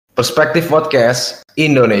Perspektif Podcast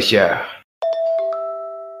Indonesia.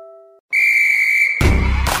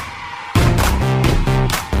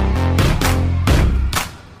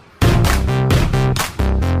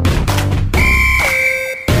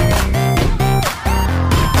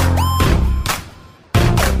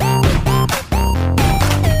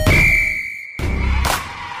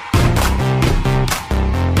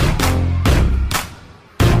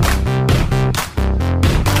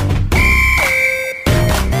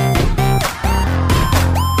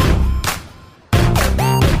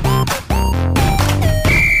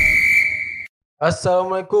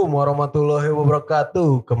 Assalamualaikum warahmatullahi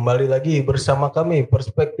wabarakatuh. Kembali lagi bersama kami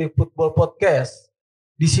Perspektif Football Podcast.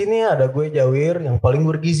 Di sini ada gue Jawir yang paling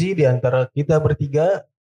bergizi di antara kita bertiga,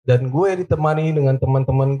 dan gue ditemani dengan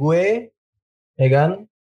teman-teman gue, ya kan?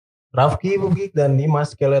 Rafki, Bukik, dan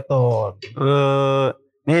Dimas Skeleton.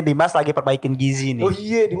 Nih Dimas lagi perbaikin gizi nih. Oh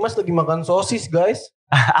iya, Dimas lagi makan sosis, guys.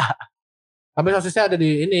 Tapi sosisnya ada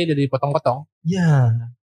di potong-potong. Ya,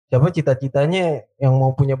 siapa cita-citanya yang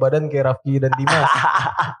mau punya badan kayak Rafki dan Dimas?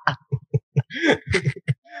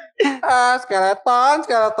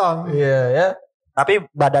 Skeleton. Iya ya. Tapi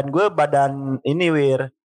badan gue badan ini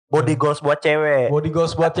body goals buat cewek. Body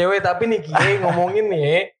goals buat cewek, tapi nih Ki ngomongin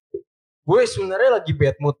nih, gue sebenarnya lagi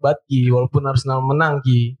bad mood banget Ki, walaupun Arsenal menang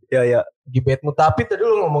Ki. Iya. Lagi bad mood, tapi tadi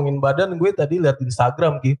lu ngomongin badan, gue tadi lihat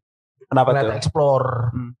Instagram Ki. Kenapa Lihat tuh?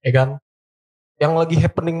 Explore, ya kan? Yang lagi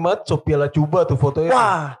happening banget Sophia Lachuba tuh fotonya.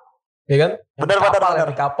 Wah, ya kan? Yang Bener. Yang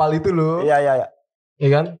di kapal itu loh. Iya. Ya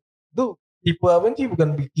kan? Itu tipe apa sih?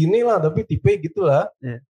 Bukan bikini lah, tapi tipe gitulah.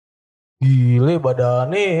 Iya. Gile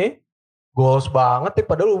badannya. Goals banget ya,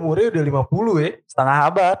 padahal umurnya udah 50 ya. Setengah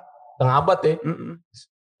abad. Setengah abad ya.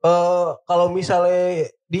 Kalau misalnya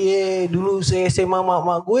dia dulu SMA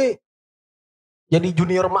mak gue, jadi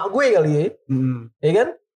junior mak gue kali ya. Ya kan?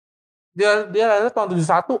 Dia lahir tahun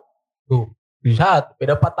 71. Tuh, bisa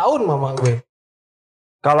beda 4 tahun mama gue.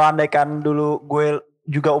 Kalau andaikan dulu gue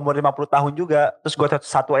juga umur 50 tahun juga, terus gue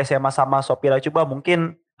satu SMA sama Sophia Lachuba,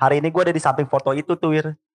 mungkin hari ini gue ada di samping foto itu tuh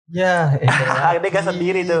Ya, Dia gak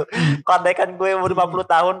sendiri tuh. Kalau andaikan gue umur 50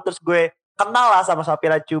 tahun, terus gue kenal lah sama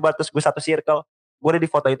Sophia Lachuba, terus gue satu circle, gue ada di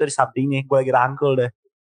foto itu di sampingnya, gue lagi rangkul deh.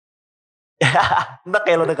 Entah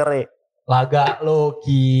kayak lo dengerin. Laga lo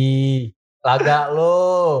Ki. Laga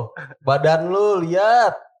lo. Badan lo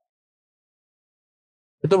lihat.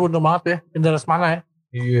 Itu beruntung banget ya. Interest mana ya?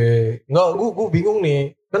 Iya. Enggak, gue bingung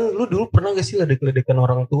nih. Kan lu dulu pernah gak sih ledek-ledekan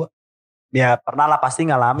orang tua? Ya pernah lah, pasti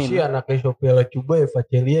ngalamin. Si anaknya Sophia Lachuba, Eva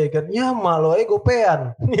Celia kan. Ya malu aja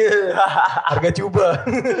gopean. Harga cuba.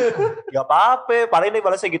 Gak apa-apa, paling ini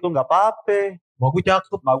balasnya gitu, gak apa-apa. Mau gue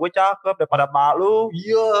cakep. Mau gue cakep daripada malu.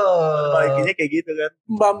 Iya. Baliknya kayak gitu kan.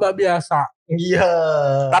 Mbak biasa. Iya.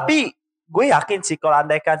 Tapi gue yakin sih kalau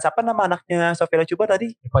andaikan siapa nama anaknya Sophia Lachuba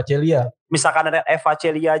tadi? Eva Celia. Misalkan ada Eva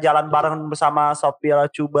Celia jalan bareng bersama Sophia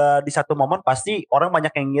Lachuba di satu momen, pasti orang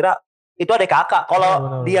banyak yang ngira itu adek kakak.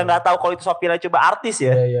 Kalau dia nggak tahu kalau itu Sophia Lachuba artis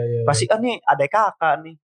ya, Iya. pasti kan nih adek kakak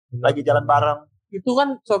nih lagi jalan bareng. Itu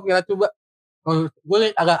kan Sophia Lachuba.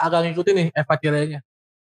 Gue agak ngikutin nih Eva Celia-nya.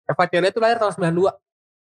 Eva Celia itu lahir tahun 92.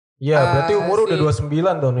 Iya, berarti umur udah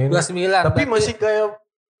 29 tahun ini. 29. Tapi masih kayak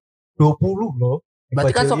 20 loh.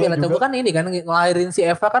 Berarti kan Eva Sophia Celia Lachuba juga. kan ini kan ngelahirin si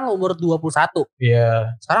Eva kan umur 21.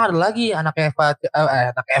 Iya. Sekarang ada lagi anaknya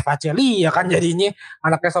Eva Celia kan jadinya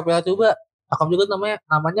anaknya Sophia Lachuba. Cakep juga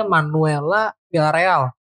namanya Manuela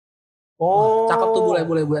Villarreal. Oh. Cakep tuh boleh.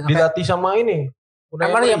 Dilatih sama ini.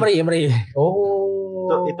 Emery.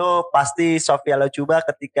 Oh. Itu pasti Sophia Lachuba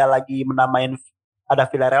ketika lagi menamain ada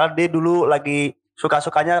Villarreal, dia dulu lagi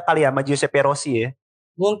suka-sukanya kali ya sama Giuseppe Rossi ya.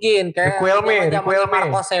 Mungkin kayak Riquelme.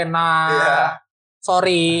 Marco Senna,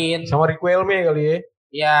 Sorin. Sama Riquelme kali ya.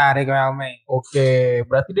 Iya, Riquelme. Oke,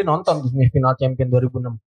 berarti dia nonton di semifinal Champion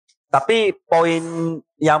 2006. Tapi poin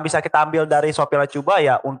yang bisa kita ambil dari Sophia Lachuba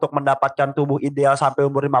ya, untuk mendapatkan tubuh ideal sampai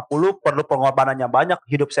umur 50 perlu pengorbanannya banyak,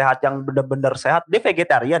 hidup sehat yang benar-benar sehat. Dia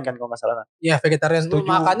vegetarian kan kalau nggak salah. Iya, vegetarian tuh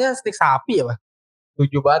makannya steak sapi ya, Pak.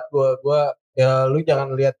 Setuju banget gue ya, lu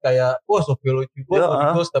jangan lihat kayak wah Sophia Lachuba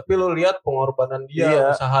bagus, tapi lu lihat pengorbanan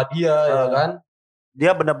dia, usaha dia ya kan.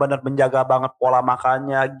 Dia benar-benar menjaga banget pola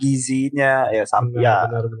makannya, gizinya ya sampai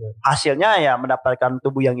Benar. hasilnya ya mendapatkan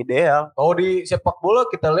tubuh yang ideal. Kalau di sepak bola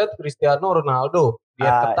kita lihat Cristiano Ronaldo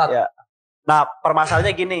dia ketat. Ya. Nah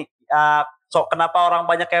permasalahannya gini, kenapa orang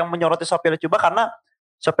banyak yang menyoroti Sophia Lachuba, karena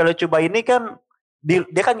Sophia Lachuba ini kan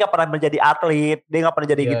dia kan nggak pernah menjadi atlet, dia nggak pernah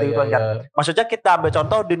jadi gitu kan. Maksudnya kita ambil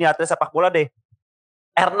contoh dunia atlet sepak bola deh.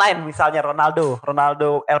 R9 misalnya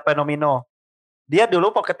Ronaldo El Fenomeno. Dia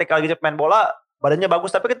dulu ketika lagi main bola badannya bagus,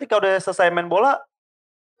 tapi ketika udah selesai main bola,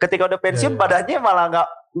 ketika udah pensiun badannya malah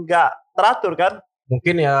nggak teratur kan.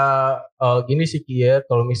 mungkin ya gini sih Ki ya,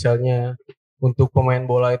 kalau misalnya untuk pemain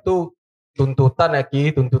bola itu tuntutan ya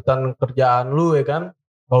Ki, tuntutan kerjaan lu ya kan.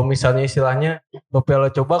 Kalau misalnya istilahnya Piala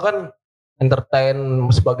coba kan entertain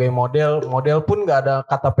sebagai model pun nggak ada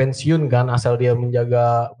kata pensiun kan, asal dia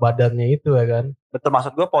menjaga badannya itu ya kan. Betul,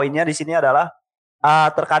 maksud gue poinnya di sini adalah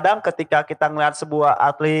terkadang ketika kita ngeliat sebuah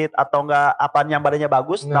atlet atau enggak apa yang badannya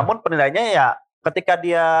bagus, namun penilaiannya ya ketika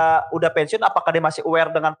dia udah pensiun apakah dia masih aware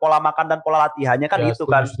dengan pola makan dan pola latihannya kan ya, itu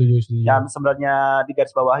setuju. Yang sebenarnya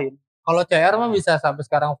digarisbawahin. Kalau CR mah bisa sampai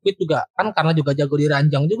sekarang fit juga kan karena juga jago di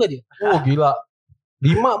ranjang juga dia. Oh gila.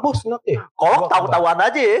 5 bos nanti. Kolok tahu-tahuan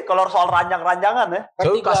aja ya kalau soal ranjang-ranjangan ya.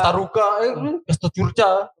 Kastaruka,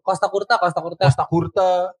 Costa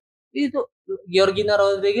Curta. Itu Georgina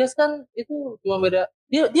Rodriguez kan itu cuma beda.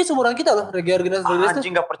 Dia seumuran kita loh, Georgina Rodriguez.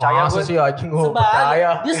 Anjing gak percaya gue. Sih anjing gue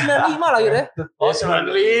percaya. Dia 95 lahirnya. Oh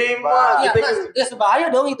 95. Ya sebaya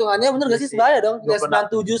dong hitungannya, bener gak sih sebaya dong? Ya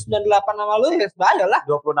 97, 98 nama lu ya sebaya lah.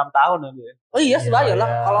 26 tahun ya. Oh iya sebaya lah.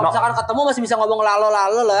 Kalau misalkan ketemu masih bisa ngomong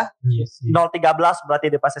lalo-lalo lah. Iya sih. 013 berarti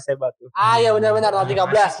dia pas SMA tuh. Iya benar-benar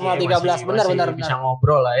 013 benar. Bisa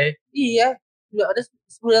ngobrol lah ya. Iya. Udah ada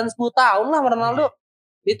 9-10 tahun lah Ronaldo.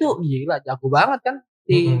 Itu gila jago banget kan.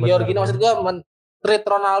 Si Georgina maksud gue treat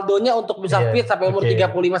Ronaldonya untuk bisa fit sampai umur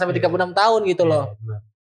 35 sampai 36 tahun gitu loh.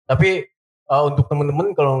 Tapi untuk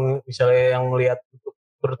temen-temen kalau misalnya yang ngelihat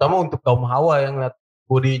terutama untuk kaum hawa yang ngeliat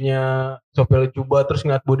bodinya Sofia Lachuba terus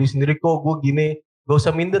ngeliat body sendiri kok gue gini, gak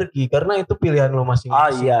usah minder Ki karena itu pilihan lo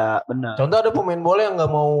masing-masing. Iya benar. Contoh ada pemain bola yang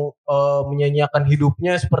gak mau menyanyiakan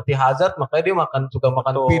hidupnya seperti Hazard, makanya dia suka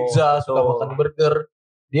makan pizza, suka makan burger.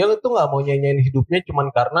 Dia tuh gak mau nyanyiin hidupnya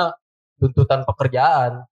cuman karena tuntutan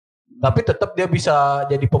pekerjaan. Tapi tetap dia bisa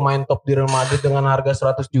jadi pemain top di Real Madrid dengan harga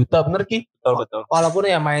 100 juta, bener Ki? Betul. Walaupun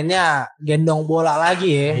ya mainnya gendong bola lagi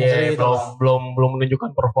ya. Iya, belum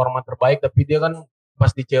menunjukkan performa terbaik, tapi dia kan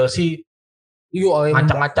pas di Chelsea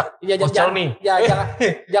ngacak-ngacak Hostel nih. Ya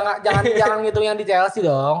jangan ngitung yang di Chelsea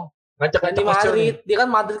dong. Ngacak-ngacak di Madrid. Dia kan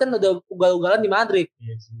Madrid kan udah ugal-ugalan di Madrid.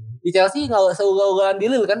 Iya sih. Di Chelsea enggak seugal-ugalan di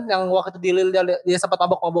Lille kan, yang waktu itu di Lille dia sempat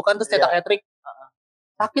mabok-mabokan terus cetak hat-trick.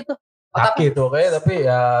 Sakit tuh. Sakit tuh kayak, tapi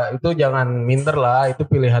ya itu jangan minder lah, itu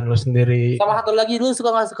pilihan lu sendiri. Sama satu lagi lu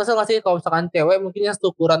suka kesel nggak sih kalau misalkan cewek mungkin yang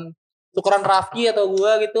syukuran Rafki atau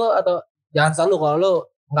gua gitu, atau jangan selalu kalau lu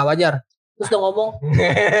nggak wajar. Terus udah ngomong.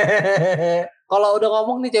 Kalau udah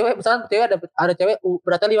ngomong nih cewek, misalkan cewek ada cewek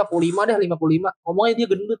beratnya 55 deh, 55. Ngomongnya dia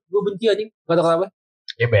gendut, gua benci anjing. Gak tau kenapa.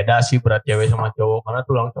 Ya beda sih berat cewek sama cowok, karena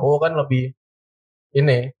tulang cowok kan lebih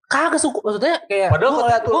ini. Kagak maksudnya kayak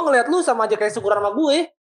padahal gua ngeliat lu sama aja kayak syukuran sama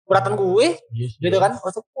gue. Beratan gue, gitu kan,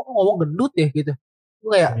 kok ngomong gendut ya gitu.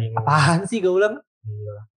 Gue kayak apaan sih gue bilang.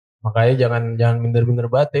 Iya. Makanya jangan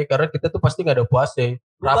minder-minder banget ya, karena kita tuh pasti nggak ada puasnya.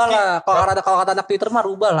 Rubah lah, kalau kata anak Twitter mah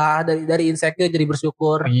rubah lah dari insecure jadi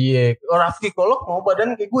bersyukur. Iya, Rafki Kolok mau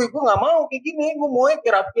badan kayak gue nggak mau kayak gini, gue mau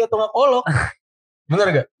kayak Rafki atau nggak Kolok. Bener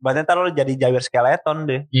gak? Berarti ntar lo jadi Jawir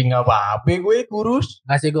skeleton deh. Iya nggak apa-apa, gue kurus.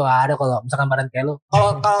 Nggak sih gue nggak ada kalau misalkan badan kayak lo.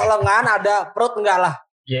 Kalau lengan ada, perut enggak lah.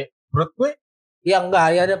 Iya, perut gue. Iya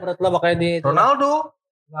enggak, ya ada perut lo makanya di Ronaldo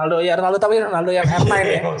tapi Ronaldo yang R9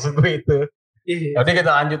 ya. Maksud gue itu. Jadi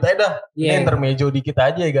kita lanjut aja dah. Ini intermezzo dikit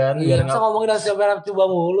aja kan. Iya, bisa ngomongin dari siapa coba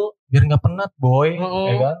mulu. Biar gak penat boy,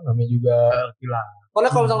 ya kan. Namanya juga gila. Soalnya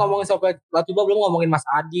kalau misalnya ngomongin siapa coba belum ngomongin Mas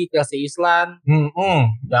Adi, Chelsea Islan.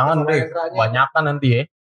 Jangan deh, kebanyakan nanti ya.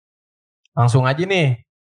 Langsung aja nih.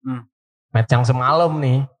 Match yang semalam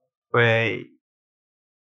nih. Wey.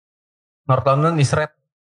 North London Isret.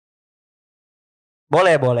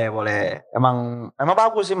 Boleh. Emang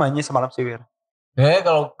bagus sih mainnya semalam sih Wir.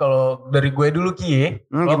 Kalau dari gue dulu Ki ya.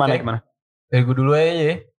 Gimana? Dari gue dulu aja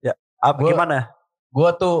ya. Ya. Gimana? Gue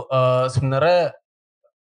tuh sebenarnya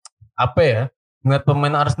apa ya? Ngeliat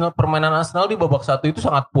permainan Arsenal di babak 1 itu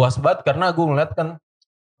sangat puas banget karena gue ngeliat kan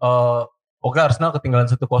oke Arsenal ketinggalan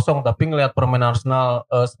 1-0, tapi ngeliat permainan Arsenal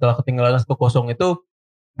setelah ketinggalan 1-0 itu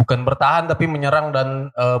bukan bertahan tapi menyerang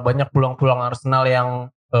dan banyak peluang-peluang Arsenal yang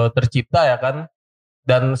tercipta ya kan.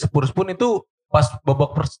 Dan Spurs pun itu pas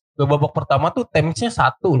babak pertama tuh temsnya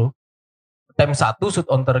 1 loh. Tem 1, shoot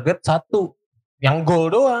on target 1. Yang gol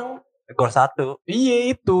doang. Gol 1.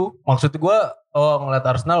 Iya itu. Maksud gue ngeliat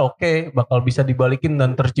Arsenal oke, bakal bisa dibalikin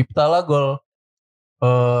dan terciptalah gol.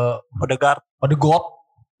 Odegaard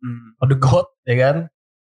ya kan.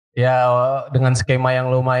 Ya dengan skema yang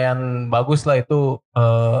lumayan bagus lah itu.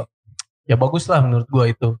 Ya bagus lah menurut gue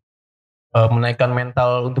itu. Menaikkan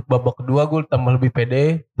mental untuk babak kedua gue tambah lebih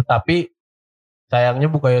pede, tetapi sayangnya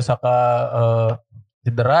Bukayo Saka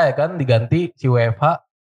cedera ya kan, diganti si WFH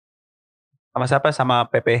sama siapa? Sama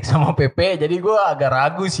PP. Jadi gue agak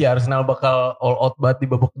ragu sih Arsenal bakal all out banget di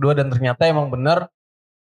babak kedua, dan ternyata emang benar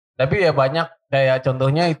Tapi ya banyak kayak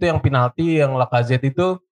contohnya itu yang penalti yang Lacazette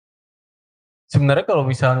itu sebenarnya kalau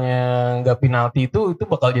misalnya nggak penalti itu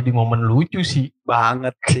bakal jadi momen lucu sih.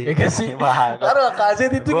 Banget sih. Ya kan sih? Banget. Karena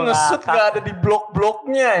Lacazette itu Gua nge-shoot ngakak. nggak ada di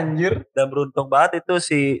blok-bloknya anjir. Dan beruntung banget itu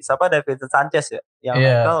si siapa Davinson Sanchez ya. Yang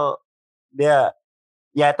Iya. tackle dia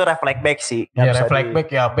ya itu refleks back sih. Nggak Ya bisa refleks back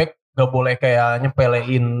ya back gak boleh kayak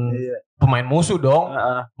nyepelein Iya. pemain musuh dong.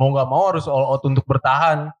 Heeh. Mau nggak mau harus all out untuk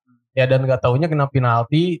bertahan. Ya dan nggak taunya kena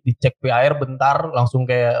penalti, dicek VAR bentar langsung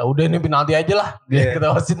kayak udah ini penalti aja lah. Dia Iya. kata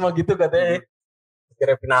wasit mah gitu katanya.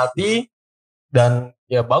 Kira penalti dan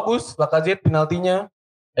ya bagus Lacazette penaltinya.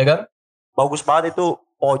 Ya kan? Bagus banget itu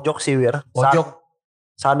pojok sih Wir. Pojok.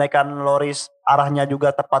 Seandainya Loris arahnya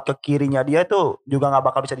juga tepat ke kirinya dia itu juga nggak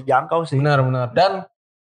bakal bisa dijangkau sih. Benar. Dan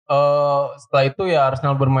setelah itu ya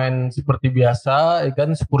Arsenal bermain seperti biasa, ya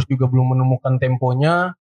kan Spurs juga belum menemukan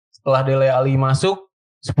temponya. Setelah Dele Alli masuk,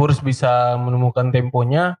 Spurs bisa menemukan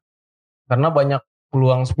temponya karena banyak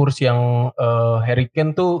peluang Spurs yang Harry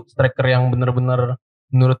Kane tuh striker yang bener-bener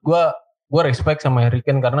menurut gua respect sama Harry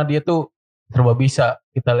Kane karena dia tuh serba bisa.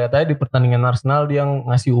 Kita lihat aja di pertandingan Arsenal dia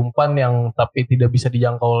yang ngasih umpan yang tapi tidak bisa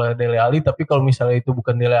dijangkau oleh Dele Alli, tapi kalau misalnya itu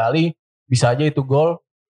bukan Dele Alli bisa aja itu gol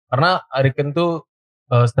karena Harry Kane tuh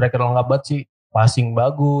striker lengkap banget sih, passing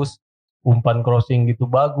bagus, umpan crossing gitu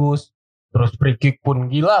bagus, terus free kick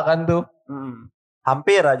pun gila kan tuh.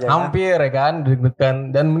 Hampir aja Hampir ya kan,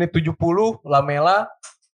 deg-degan. Dan menit 70 Lamela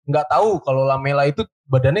nggak tahu kalau Lamela itu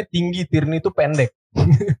badannya tinggi, Tierney itu pendek.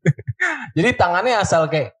 Jadi tangannya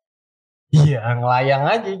asal kayak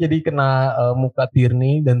ngelayang aja jadi kena muka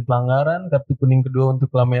Tierney dan pelanggaran kartu kuning kedua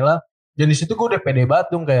untuk Lamela. Dan di situ gue udah pede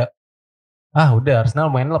banget dong kayak udah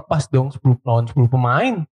Arsenal main lepas dong 10 lawan 10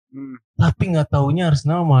 pemain. Tapi nggak taunya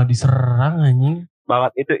Arsenal malah diserang anjing.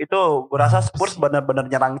 Banget itu gue rasa Spurs benar-benar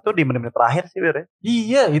nyerang itu di menit-menit terakhir sih Wir.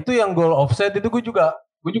 Iya, itu yang gol offside itu gue juga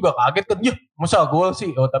kaget kan. Masa gol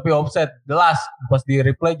sih? Oh, tapi offside jelas. Pas di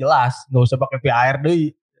replay jelas, nggak usah pakai VAR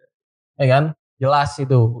deh. Ya kan? Jelas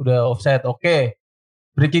itu udah offside. Oke.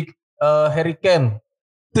 Free kick Harry Kane.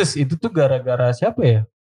 Terus itu tuh gara-gara siapa ya?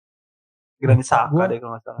 Granit Xhaka deh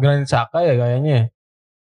kalau nggak salah. Granit Xhaka ya kayaknya.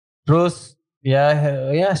 Terus ya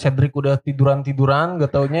Cedric udah tiduran gak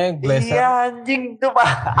taunya Glazer. Iya anjing tuh Pak.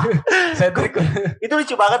 Cedric itu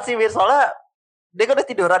lucu banget sih Wir soalnya dia kan udah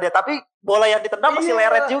tiduran ya tapi bola yang ditendang masih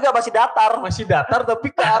leret juga, masih datar tapi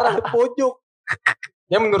ke arah pojok.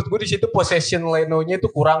 Ya menurut gue di situ possession Leno-nya itu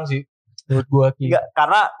kurang sih menurut gue. Enggak,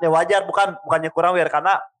 karena ya wajar bukannya kurang Wir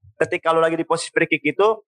karena ketika lu lagi di posisi free kick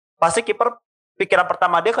itu pasti kiper pikiran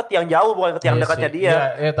pertama dia ke tiang jauh bukan ke tiang dekatnya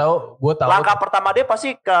dia. Iya tahu, gue tahu. Langkah pertama dia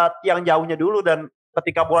pasti ke tiang jauhnya dulu dan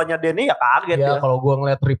ketika bolanya Denny ya kaget ya. Kalau gue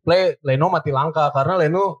ngeliat replay Leno mati langkah karena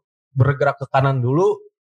Leno bergerak ke kanan dulu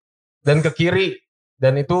dan ke kiri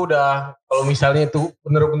dan itu udah kalau misalnya itu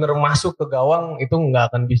bener-bener masuk ke gawang itu nggak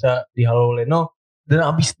akan bisa dihalau Leno dan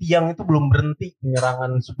abis tiang itu belum berhenti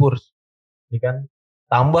penyerangan Spurs, ya kan?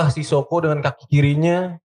 Tambah si Soko dengan kaki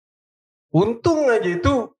kirinya, untung aja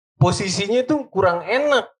itu posisinya itu kurang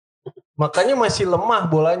enak, makanya masih lemah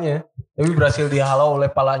bolanya, tapi berhasil dihalau oleh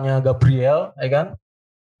palanya Gabriel, ya kan?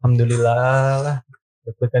 Alhamdulillah lah,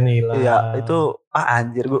 deg-degan hilang. Iya itu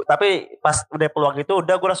anjir gue. Tapi pas udah peluang itu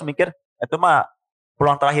udah gue langsung mikir itu mah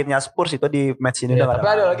peluang terakhirnya Spurs itu di match ini. Tapi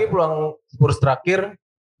ada lagi peluang Spurs terakhir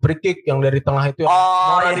free kick yang dari tengah itu yang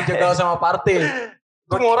Mora dijegal sama Partey.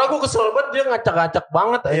 Itu Mora gue kesel banget dia ngacak-ngacak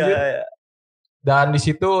banget anjir. Iya. Dan di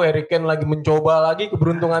situ Harry Kane lagi mencoba lagi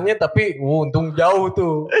keberuntungannya tapi untung jauh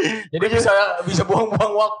tuh. Jadi bisa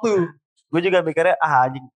buang-buang waktu. Gue juga mikirnya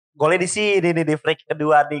anjing golnya di sini nih di free kick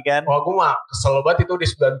kedua nih kan. Wah gue mah kesel banget itu di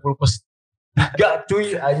 90+3 cuy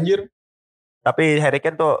anjir. Tapi Harry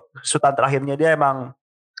Kane tuh shootan terakhirnya dia emang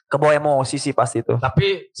kebawa emosi sih pasti itu.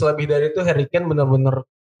 Tapi selebih dari itu Harry Kane bener-bener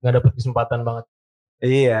gak dapet kesempatan banget.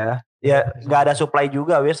 Iya. Ya gak ada supply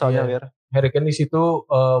juga Wir soalnya Wir. Harry Kane di situ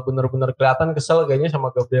bener-bener kelihatan kesel kayaknya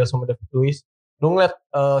sama Gabriel sama David Luiz. Lu ngeliat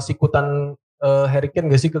sikutan Harry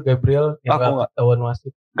Kane gak sih ke Gabriel yang gak ketahuan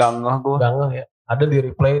wasit? Gangah gue. Gangah ya. Ada di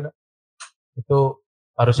replay itu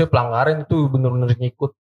harusnya pelanggaran itu bener-bener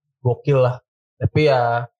ngikut, gokil lah. Tapi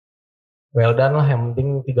ya well done lah, yang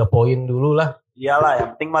penting 3 poin dulu lah. Iyalah yang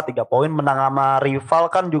penting mah 3 poin, menang sama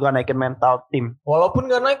rival kan juga naikin mental tim.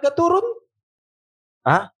 Walaupun gak naik gak turun.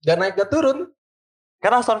 Hah? Gak naik gak turun.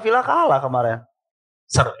 Karena Aston Villa kalah kemarin.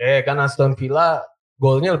 Kan Aston Villa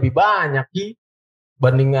golnya lebih banyak Ki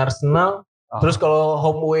banding Arsenal. Terus kalau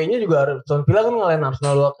home away-nya juga Aston Villa kan ngalahin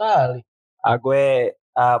Arsenal 2 kali. Gue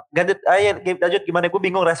lanjut gimana, gue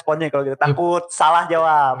bingung responnya kalau gitu. Takut salah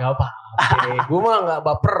jawab. Gak apa-apa. Gue mah gak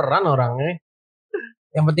baperan orangnya.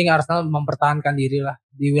 Yang penting Arsenal mempertahankan diri lah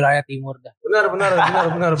di wilayah timur dah. Benar.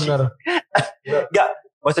 Enggak,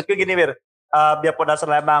 maksudku gini Bir, biarpun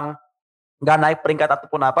Arsenal emang gak naik peringkat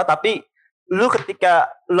ataupun apa, tapi lu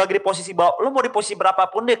ketika lu lagi di posisi bawah, lu mau di posisi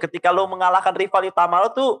berapapun deh, ketika lu mengalahkan rival utama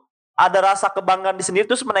lu tuh ada rasa kebanggaan di sendiri,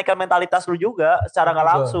 terus menaikkan mentalitas lu juga secara gak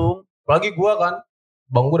langsung. Apalagi gua kan,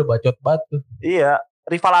 bang gua udah bacot banget tuh. Iya,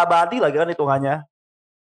 rival abadi lagi kan hitungannya.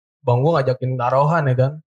 Bang gua ngajakin taruhan ya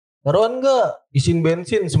kan. Taruhan gak? Isiin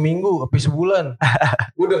bensin seminggu, tapi sebulan.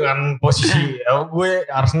 Gue dengan posisi gue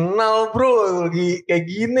Arsenal bro, lagi kayak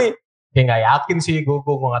gini. Kayak gak yakin sih, gue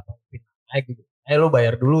gak tau. Gitu. Lo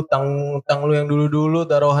bayar dulu utang lu yang dulu-dulu,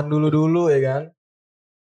 taruhan dulu-dulu ya kan.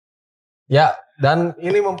 Ya, dan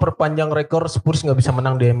ini memperpanjang rekor Spurs gak bisa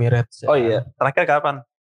menang di Emirates. Oh iya, terakhir kapan?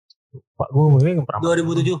 Pak gue mungkin pernah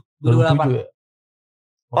 2007, 2008. ya.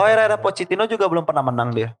 Oh era Pochettino juga belum pernah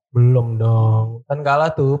menang dia. Belum dong. Kan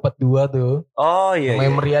kalah tuh 4-2 tuh. Oh iya.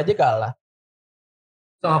 Memory aja kalah.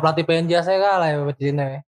 Sama pelatih PNJ saya kalah ya Pochettino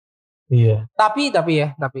ya. Iya. Tapi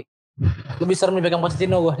lebih serem dipegang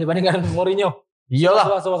Pochettino gue dibandingkan Mourinho.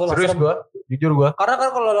 Iyalah. Serius Serius gue. Jujur gue. Karena kan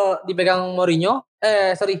kalau dipegang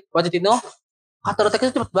Pochettino, counter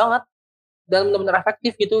attack-nya cepet banget dan benar-benar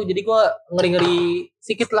efektif gitu. Jadi gue ngeri-ngeri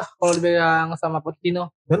sedikit lah kalau dipegang sama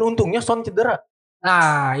Pochettino. Dan untungnya Son cedera.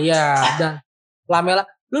 Nah iya, dan Lamela,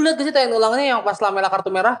 lu lihat gak sih tayang ulangnya yang pas Lamela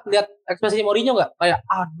kartu merah, lihat ekspresi Mourinho gak? Kayak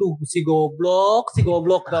aduh si goblok.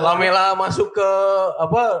 Lamela masuk ke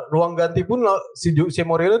ruang ganti pun si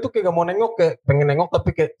Mourinho tuh kayak gak mau nengok, kayak pengen nengok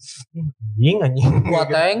tapi kayak anjing. Gua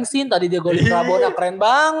thanksin tadi dia gol Rabona keren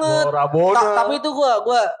banget. Rabona. Tapi itu gua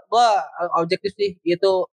objektif sih,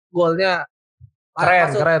 itu golnya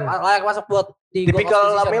keren. Layak masuk buat di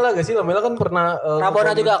tipikal Lamela gak sih? Lamela kan pernah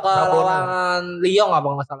Rabona juga ke lawan Lyon apa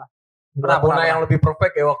nggak salah. Rabona yang lebih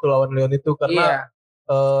perfect ya waktu lawan Lyon itu karena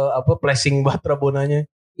flashing banget Rabonanya.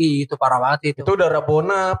 Itu parah banget itu. Itu udah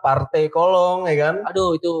Rabona, Partey kolong ya kan?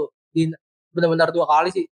 Aduh itu benar-benar 2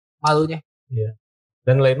 kali sih malunya. Iya.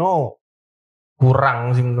 Dan Leno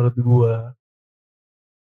kurang sih menurut gua.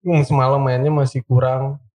 Semalam mainnya masih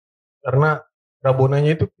kurang karena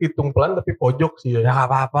Rabonanya itu hitung pelan tapi pojok sih ya. Ya gak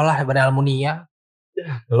apa-apa lah daripada Almunia.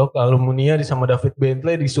 Kalau Almunia di sama David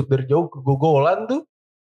Bentley di shoot dari jauh ke gogolan tuh.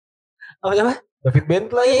 Apa? David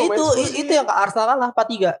Bentley itu yang ke Arsenal kalah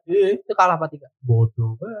 4-3. Iya. Itu kalah 4-3.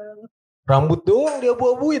 Bodoh banget. Rambut doang dia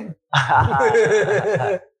abu-abuin.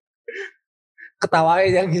 Ketawain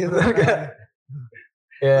yang gitu.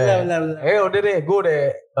 Ya. Benar. Udah deh, gue udah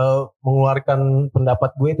mengeluarkan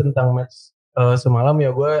pendapat gue tentang match semalam ya.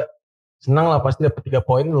 Gue senang lah, pasti dapat 3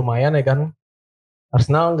 poin lumayan ya kan.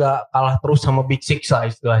 Arsenal nggak kalah terus sama Big Six lah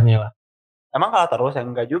istilahnya lah. Emang kalah terus? Ya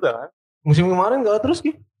enggak juga kan? Musim kemarin nggak terus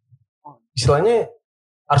Ki. Istilahnya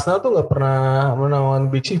Arsenal tuh nggak pernah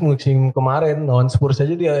menang Big Six musim kemarin. Lawan Spurs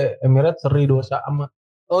aja di Emirates seri 2-2.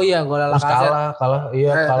 Oh iya, gol terus kalah.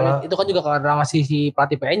 Iya kalah. Itu kan juga karena masih si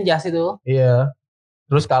pelatih PNJ itu. Iya.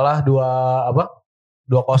 Terus kalah 2-0.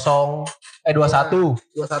 2-1.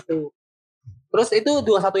 2-1. Terus itu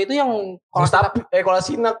 2-1 itu yang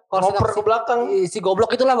Kolasinac ngoper ke belakang. Si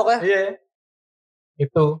goblok itulah pokoknya. Iya.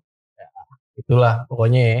 Itu. Ya, itulah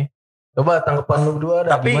pokoknya ya. Coba tanggapan lu berdua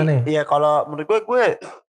ada gimana? Tapi iya kalau menurut gue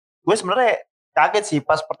sebenarnya kaget sih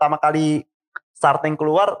pas pertama kali starting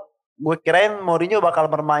keluar. Gue kirain Mourinho bakal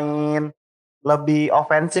bermain lebih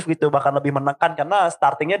ofensif gitu, bahkan lebih menekan karena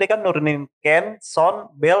startingnya dia kan nurunin Ken, Son,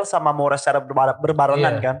 Bale sama Moraes secara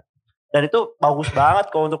berbarengan kan. Dan itu bagus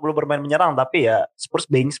banget kalau untuk lu bermain menyerang, tapi ya Spurs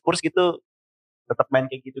being Spurs gitu tetap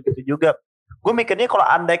main kayak gitu-gitu juga. Gue mikirnya kalau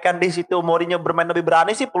andaikan di situ Mourinho bermain lebih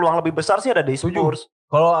berani sih peluang lebih besar sih ada di Spurs.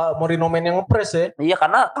 Kalau Mourinho main yang ngepres ya. Iya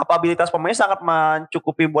karena kapabilitas pemainnya sangat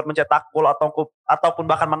mencukupi buat mencetak gol ataupun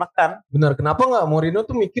bahkan menekan. Benar, kenapa nggak Mourinho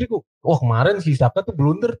tuh mikir wah kemarin si Saka tuh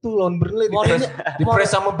blunder tuh lawan Burnley di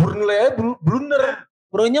press sama Burnley blunder.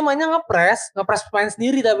 Mourinho mainnya ngepres pemain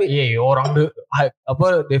sendiri tapi. Iya orang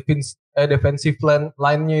defensive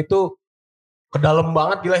line-nya itu ke dalam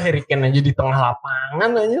banget, gila. Harry Kane aja di tengah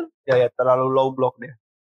lapangan aja. Ya terlalu low block deh.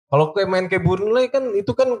 Kalau kayak main kayak Burnley kan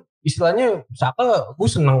itu kan istilahnya Saka, gue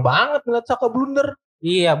seneng banget ngeliat Saka blunder.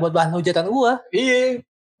 Iya, buat bahan hujatan gue. Iya.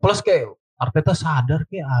 Plus kayak Arteta sadar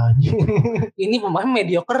kayak anjing. Ini pemain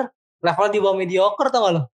mediocre, level di bawah mediocre tau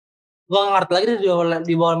gak lo? Gue gak ngerti lagi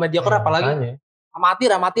di bawah mediocre apalagi.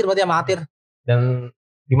 Amatir berarti amatir. Dan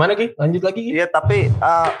gimana Ki? Lanjut lagi Ki? Iya tapi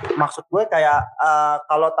maksud gue kayak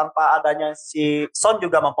kalau tanpa adanya si Son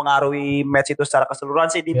juga mempengaruhi match itu secara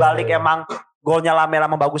keseluruhan sih. Dibalik emang golnya Lamela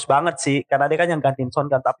emang bagus banget sih karena dia kan yang gantiin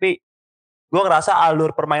Son kan. Tapi gue ngerasa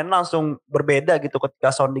alur permainan langsung berbeda gitu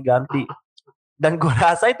ketika Son diganti. Dan gue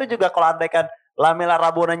rasa itu juga kalau andaikan Lamela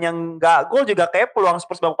Rabonan yang gak gol juga kayak peluang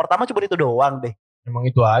Spurs babak pertama cuma itu doang deh. Emang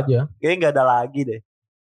itu aja. Kayaknya gak ada lagi deh.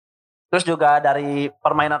 Terus juga dari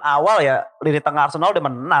permainan awal ya lini tengah Arsenal udah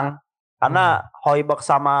menang. Karena Højbjerg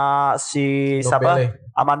sama si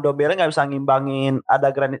Amando Bele gak bisa ngimbangin. Ada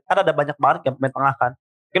Granit, kan ada banyak banget kan pemain tengah kan.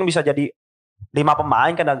 Mungkin bisa jadi 5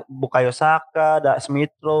 pemain kan, ada Bukayo Saka, ada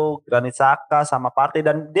Smith Rowe, Granit Xhaka sama Partey,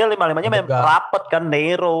 dan dia 5-5-nya memang rapet kan,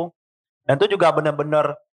 Nero. Dan itu juga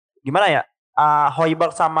bener-bener gimana ya,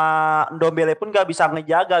 Højbjerg sama Ndombele pun gak bisa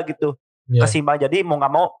ngejaga gitu, kesimbang. Jadi mau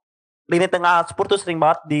gak mau lini tengah Spurs tuh sering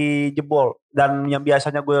banget dijebol. Dan yang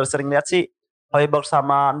biasanya gue sering lihat sih Højbjerg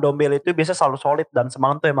sama Ndombele itu biasa selalu solid, dan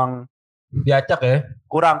semalam tuh emang diacak ya.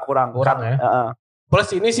 Kurang ya.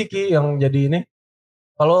 Plus ini sih Ki yang jadi ini.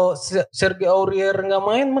 Kalau Sergio Aurier nggak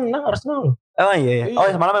main, menang Arsenal. Oh iya. Oh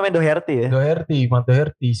semalam main Doherty ya.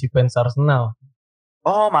 Doherty si fans Arsenal.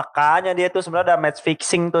 Oh makanya dia tuh sebenarnya ada match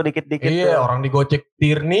fixing tuh dikit-dikit. Iya, tuh. Orang digocek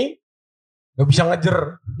Tierney nggak bisa ngejer.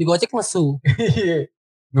 Digocek lesu. Iya,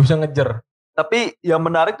 nggak bisa ngejer. Tapi yang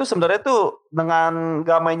menarik tuh sebenarnya tuh dengan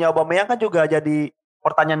gak mainnya Aubameyang kan juga jadi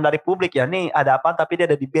pertanyaan dari publik ya. Nih ada apa? Tapi dia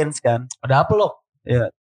ada di bench kan. Ada apa loh?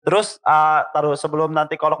 Iya. Terus taruh sebelum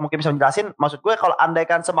nanti kalau mungkin bisa menjelasin, maksud gue kalau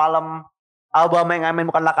andaikan semalam Aubameyang main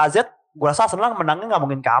bukan Lacazette, gue rasa Arsenal menangnya nggak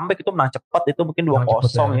mungkin comeback, itu menang cepat, itu mungkin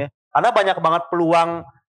 2-0 ya. Karena banyak banget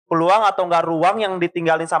peluang atau nggak ruang yang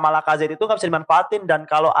ditinggalin sama Lacazette itu nggak bisa dimanfaatin, dan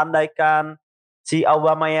kalau andaikan si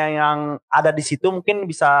Aubameyang yang ada di situ mungkin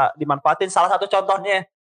bisa dimanfaatin. Salah satu contohnya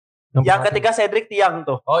yang ketiga Cedric Tiang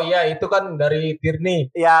tuh. Oh iya, itu kan dari Tierney.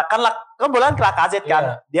 Ya kan bolaan ke Lacazette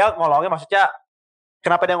kan. Dia ngolongnya, maksudnya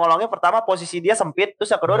kenapa dia ngolongin? Pertama posisi dia sempit, terus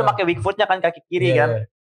yang kedua dia pakai weak footnya kan, kaki kiri kan.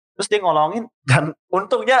 Terus dia ngolongin, dan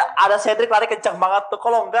untungnya ada Cedric lari kencang banget tuh.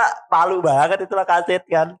 Kalau enggak malu banget itu Lacazette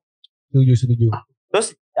kan. Setuju.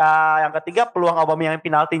 Terus yang ketiga peluang Aubameyang yang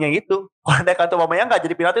penaltinya itu. Kalau ada kata Aubameyang enggak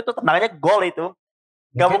jadi penalti itu tendangannya gol itu.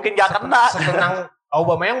 Enggak mungkin enggak kena. Setenang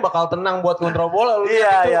Aubameyang bakal tenang buat kontrol bola.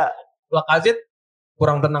 Iya. Lacazette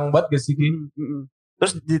kurang tenang banget gak sih?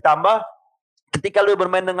 Terus ditambah ketika lu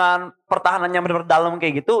bermain dengan pertahanan yang benar-benar dalam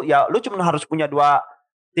kayak gitu, ya lu cuma harus punya 2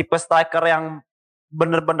 tipe striker yang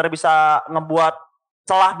benar-benar bisa ngebuat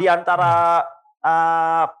celah di antara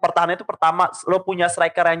pertahanan itu. Pertama, lu punya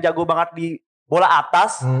striker yang jago banget di bola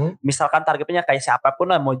atas. Misalkan targetnya kayak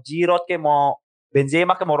siapapun lah, mau Giroud kayak mau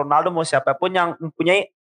Benzema kayak mau Ronaldo, mau siapapun yang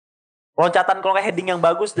mempunyai loncatan kalau kayak heading yang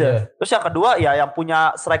bagus deh. Terus yang kedua ya yang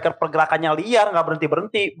punya striker pergerakannya liar, nggak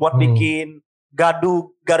berhenti buat bikin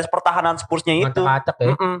gaduh garis pertahanan Spursnya itu. Ngacak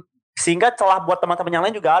ya. Sehingga celah buat teman-teman yang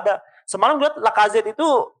lain juga ada. Semalam gue liat Lacazette itu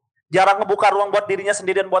jarang ngebuka ruang buat dirinya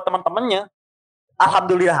sendiri dan buat teman-temannya.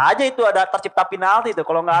 Alhamdulillah aja itu ada tercipta penalti itu.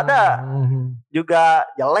 Kalau nggak ada juga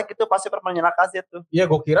jelek itu pasti permainan Lacazette tuh.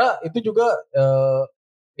 Iya, gue kira itu juga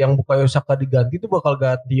yang Bukayo Saka diganti itu bakal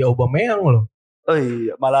ganti Aubameyang loh. Oh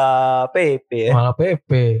iya, malah PP ya. Malah PP.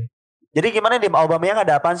 Jadi gimana nih Aubameyang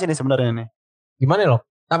ada apaan sih nih sebenarnya nih? Gimana loh?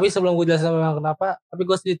 Tapi sebelum gue jelasin kenapa, tapi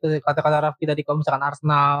gue setuju kata-kata Raffi tadi, kalau misalkan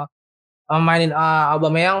Arsenal mainin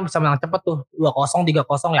Aubameyang bisa menang cepet tuh 2-0,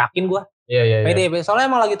 3-0, yakin gue. Iya. Pede. Soalnya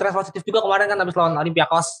emang lagi tren positif juga kemarin kan habis lawan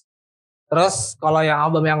Olympiakos. Terus kalau yang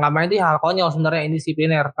Aubameyang nggak main itu hal konyol sebenarnya,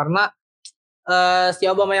 indisipliner. Karena si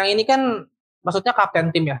Aubameyang ini kan maksudnya kapten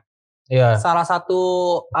tim ya. Iya. Salah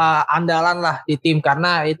satu andalan lah di tim,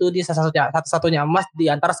 karena itu dia satu-satunya emas di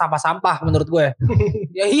antara sampah-sampah menurut gue.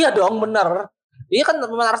 Ya iya dong, bener. Iya kan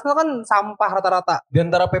pemain Arsenal kan sampah rata-rata. Di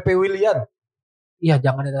antara PP Willian. Iya,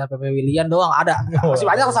 jangan di antara PP Willian doang, ada. Masih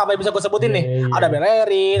banyak sampai bisa gue sebutin nih. Ada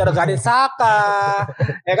Bellerin, ada Granit Xhaka.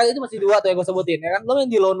 Ya kan itu masih 2 tuh yang gue sebutin. Ya kan lo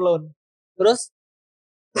yang di loan. Terus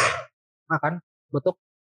makan, betul.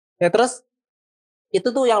 Ya terus itu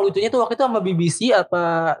tuh yang lucunya tuh waktu itu sama BBC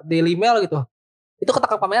apa Daily Mail gitu. Itu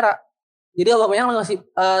ketangkap kamera. Jadi Aubameyang ngasih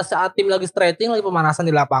saat tim lagi stretching, lagi pemanasan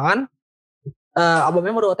di lapangan,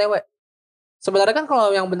 Aubameyang udah OTW. Sebenarnya kan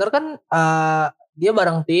kalau yang bener kan dia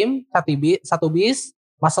bareng tim satu bis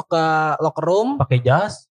masuk ke locker room pakai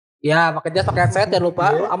jas. Ya, pakai jas, pakai headset, jangan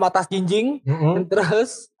lupa sama tas jinjing.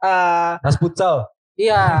 Terus tas futsal.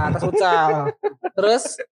 Iya, tas futsal. Terus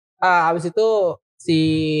abis itu si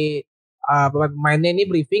pemainnya ini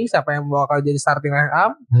briefing siapa yang bakal jadi starting line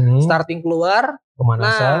up, starting keluar,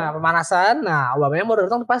 pemanasan. Nah, Aubameyang baru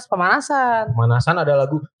datang pas pemanasan. Pemanasan ada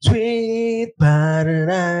lagu Sweet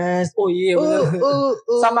Paradise. Oh iya benar.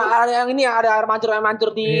 Sama ada yang ini, yang ada air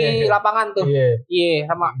mancur di lapangan tuh. Iya,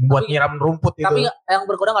 sama buat nyiram rumput itu. Tapi yang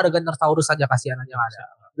berkurang ada Gunnersaurus aja, kasihan aja enggak ada.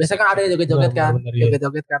 Biasanya kan ada yang joget-joget kan.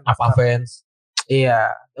 Joget-joget kan. Apa fans?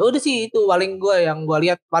 Iya. Udah sih itu paling yang gue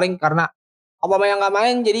lihat paling karena Aubameyang nggak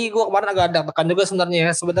main, jadi gue kemarin agak tekan juga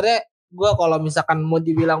sebenarnya. Sebenarnya gue kalau misalkan mau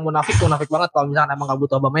dibilang munafik banget kalau misalkan emang gak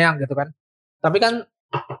butuh Aubameyang gitu kan. Tapi kan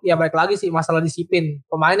ya balik lagi sih masalah disiplin.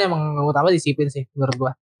 Pemain emang utama disiplin sih menurut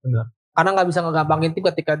gue. Benar. Karena nggak bisa ngegampangin tim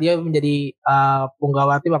ketika dia menjadi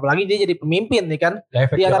punggawa tim, apalagi dia jadi pemimpin nih kan. Ya,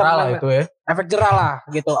 efek jerah lah itu ya. Efek jerah lah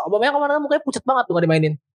gitu. Aubameyang kemarin mukanya pucat banget tuh gak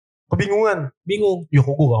dimainin. Bingung. Ya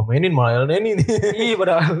kok gue gak mainin malah Elneny nih. Iya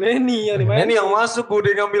padahal Elneny yang dimainin. Elneny yang masuk gue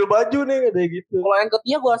udah ngambil baju nih kayak gitu. Kalau yang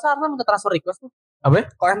ketiga gue rasa Arsenal minta transfer request tuh.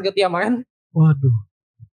 Apa? Kalau yang ketiga main. Waduh.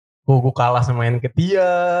 Gue kalah sama yang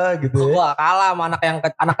ketiga gitu ya. Gue kalah sama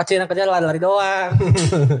anak kecil lari doang.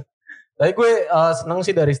 Tapi gue seneng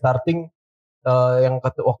sih dari starting.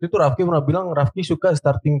 Waktu itu Rafki pernah bilang Rafki suka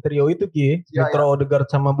starting trio itu Ki. Smith-Rowe, Odegaard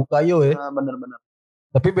sama Bukayo ya. Bener-bener.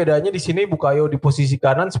 Tapi bedanya di sini Bukayo di posisi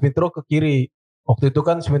kanan, Smith-Rowe ke kiri. Waktu itu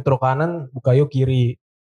kan Smith-Rowe kanan, Bukayo kiri.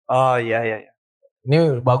 Oh iya.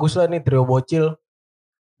 Ini bagus lah nih trio bocil.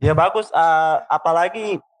 Ya bagus,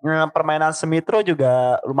 apalagi permainan Smith-Rowe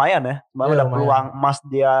juga lumayan ya. Ada peluang emas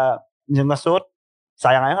dia nge-shoot.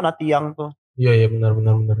 Sayangnya kena tiang tuh. Iya benar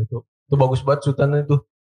itu. Itu bagus banget shootannya itu.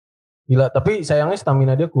 Gila, tapi sayangnya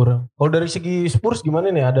stamina dia kurang. Kalau dari segi Spurs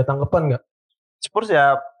gimana nih? Ada tanggapan nggak? Spurs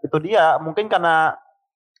ya itu dia. Mungkin karena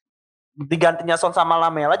digantinya Son sama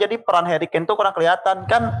Lamela, jadi peran Harry Kane tuh kurang kelihatan.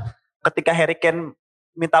 Kan ketika Harry Kane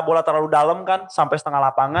minta bola terlalu dalam kan, sampai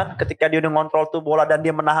setengah lapangan. Ketika dia udah ngontrol tuh bola dan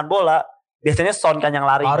dia menahan bola, biasanya Son kan yang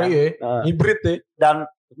lari kan. Ya, hibrid ya. Dan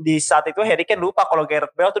di saat itu Harry Kane lupa kalau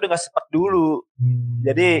Gareth Bale tuh udah gak sempat dulu.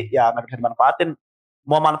 Jadi ya gak bisa dimanfaatin.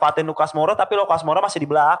 Mau manfaatin Lucas Moura, tapi Lucas Moura masih di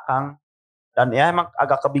belakang. Dan ya emang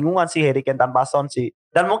agak kebingungan sih Harry Kane tanpa Son sih.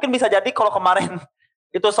 Dan mungkin bisa jadi kalau kemarin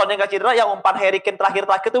itu Son yang gak cedera, yang umpan Harry Kane terakhir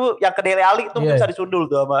tuh yang ke Dele Alli itu bisa disundul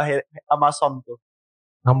tuh sama Son tuh.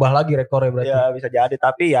 Nambah lagi rekornya berarti. Ya bisa jadi,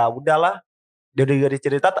 tapi ya udahlah. Dia udah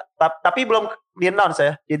cerita, tapi belum di-announce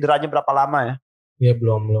ya cederanya berapa lama ya. Iya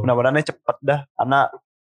belum. Mudah-mudahan cepet dah, karena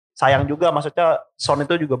sayang juga, maksudnya Son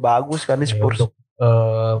itu juga bagus kan di Spurs. Untuk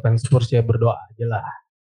fans Spurs ya berdoa aja lah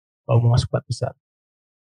kalau mau masuk 4 besar.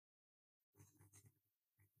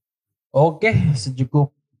 Oke,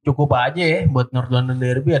 cukup aja ya buat North London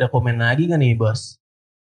Derby. Ada komen lagi kan nih bos?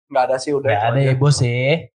 Nggak ada sih, udah. Nggak ada ya bos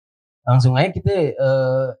ya. Langsung aja kita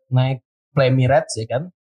naik Play Emirates ya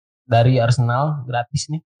kan. Dari Arsenal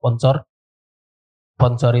gratis nih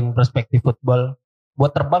sponsorin Perspektif Football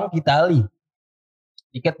buat terbang ke Itali.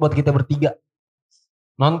 Tiket buat kita bertiga.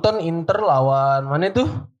 Nonton Inter lawan mana itu?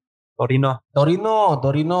 Torino,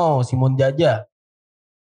 Simon Jaja.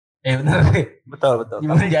 Benar. Betul.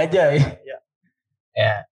 Simon Jaja ya.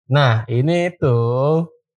 Ya. Nah, ini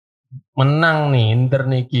tuh menang nih Inter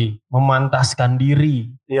nih Ki, memantaskan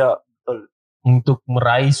diri. Iya, betul. Untuk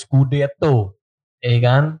meraih Scudetto.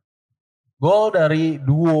 Kan? Gol dari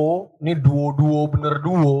duo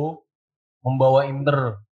membawa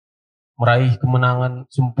Inter meraih kemenangan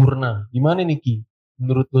sempurna. Gimana nih Ki?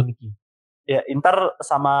 Menurut lo nih Ki? Ya, Inter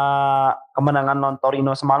sama kemenangan non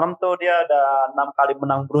Torino semalam tuh dia ada 6 kali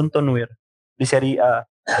menang beruntun di Serie A.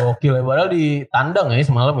 Oke, padahal di tandang ya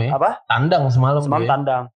semalam ya. Apa? Tandang semalam ya.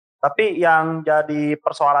 Tandang. Tapi yang jadi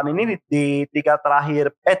persoalan ini di 3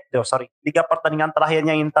 pertandingan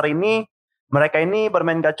terakhirnya Inter ini, mereka ini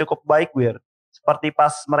bermain gak cukup baik Seperti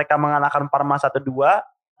pas mereka mengalahkan Parma 1-2,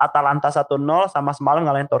 Atalanta 1-0, sama semalam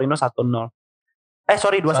ngalahin Torino 1-0.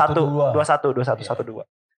 2-1. 1-2.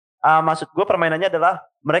 Maksud gue permainannya adalah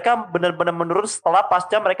mereka benar-benar menurun setelah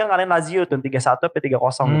pasca mereka ngalahin Lazio tuh 3-1 sampai 3-0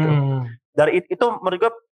 gitu. Dari itu menurut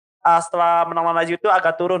gue setelah menang Lazio itu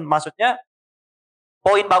agak turun. Maksudnya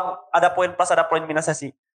poin bagus, ada poin plus ada poin minusnya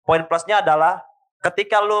sih. Poin plusnya adalah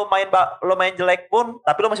ketika lu main jelek pun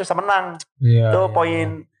tapi lu masih bisa menang. Itu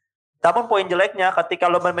poin. Namun poin jeleknya ketika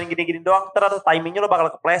lu main gini-gini doang, terus timingnya lu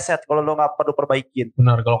bakal kepleset kalau lu nggak perlu perbaikin.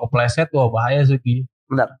 Benar, kalau kepleset wah bahaya sih.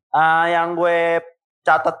 Benar. Yang gue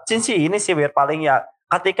catatin sih ini sih paling ya,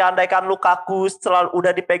 ketika andaikan Lukaku selalu udah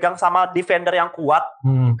dipegang sama defender yang kuat,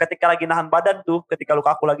 ketika lagi nahan badan tuh, ketika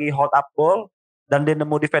Lukaku lagi hold up ball dan dia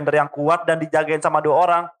nemu defender yang kuat dan dijagain sama 2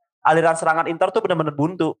 orang, aliran serangan Inter tuh benar-benar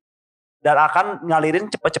buntu dan akan ngalirin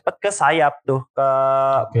cepet-cepet ke sayap tuh,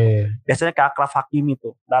 biasanya ke Achraf Hakimi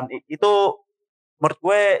tuh. Dan itu menurut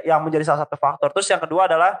gue yang menjadi salah satu faktor. Terus yang kedua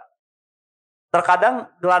adalah terkadang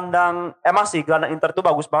gelandang Inter tuh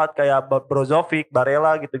bagus banget, kayak Brozovic,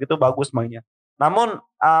 Barella gitu-gitu bagus mainnya. Namun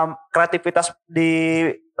kreativitas di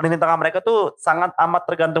lini tengah mereka tuh sangat amat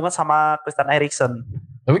tergantungan sama Christian Eriksen.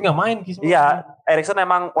 Tapi nggak main Ki. Iya, Eriksen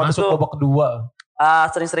memang waktu masuk babak kedua.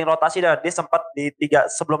 Sering-sering rotasi dah. Dia sempat di 3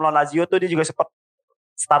 sebelum lawan Lazio tuh dia juga sempat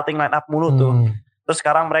starting line up mulu tuh. Terus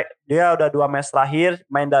sekarang dia udah 2 match terakhir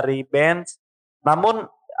main dari bench. Namun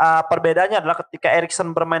perbedaannya adalah ketika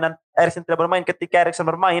Eriksen tidak bermain, ketika Eriksen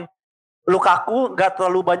bermain, Lukaku gak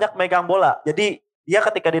terlalu banyak megang bola. Jadi dia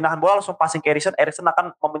ketika dinahan bola langsung passing ke Eriksen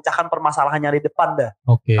akan memecahkan permasalahannya di depan dah.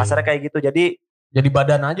 Oke. Kasarnya kayak gitu. Jadi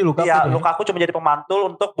badan aja Lukaku. Iya, Lukaku cuma jadi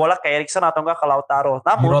pemantul untuk bola ke Eriksen atau enggak ke Lautaro.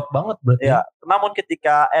 Giroud banget berarti. Iya, namun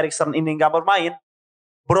ketika Eriksen ini gak bermain,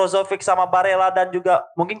 Brozovic sama Barella dan juga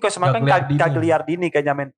mungkin kan Gagliardini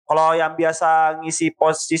kayaknya men. Kalau yang biasa ngisi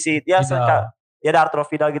posisi dia ya ada Arturo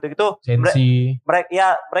Vidal gitu-gitu.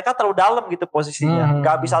 Mereka terlalu dalam gitu posisinya.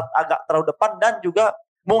 Gak bisa agak terlalu depan dan juga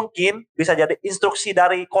mungkin bisa jadi instruksi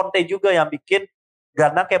dari Conte juga yang bikin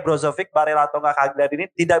karena kayak Brozovic, Barella atau enggak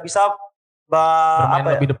Gagliardini tidak bisa bermain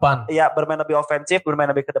lebih depan. Iya, bermain lebih ofensif, bermain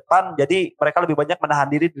lebih ke depan. Jadi mereka lebih banyak menahan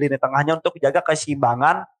diri di lini tengahnya untuk jaga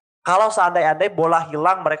keseimbangan. Kalau seandainya bola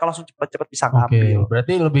hilang, mereka langsung cepat-cepat bisa ngambil.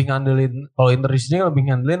 Berarti lebih ngandelin, kalau Inter ini lebih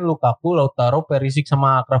ngandelin Lukaku, Lautaro, Perisic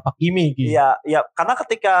sama Achraf Hakimi. Iya, karena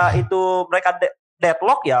ketika itu mereka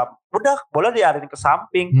deadlock ya, udah bola diarahin ke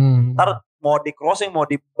samping. Ntar mau di crossing, mau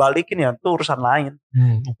dibalikin ya, itu urusan lain.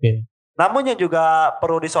 Namun yang juga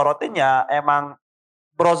perlu disorotin ya, emang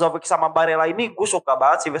Brozovic sama Barella ini gue suka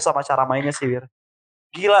banget sih sama cara mainnya sih Wir.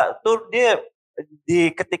 Gila tuh dia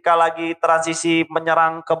ketika lagi transisi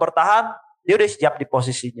menyerang ke bertahan dia udah siap di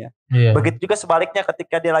posisinya. Begitu juga sebaliknya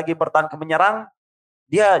ketika dia lagi bertahan ke menyerang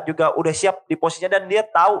dia juga udah siap di posisinya dan dia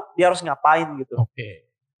tahu dia harus ngapain gitu.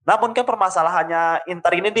 Namun kan permasalahannya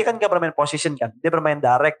Inter ini dia kan gak bermain position kan, dia bermain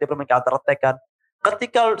direct, dia bermain counter attack kan.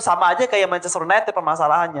 Ketika sama aja kayak Manchester United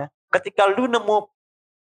permasalahannya, ketika lu nemu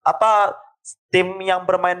tim yang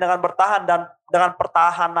bermain dengan bertahan dan dengan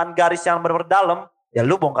pertahanan garis yang benar-benar dalam, ya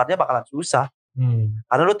lu bongkarnya bakalan susah.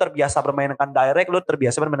 Karena lu terbiasa bermain dengan direct, lu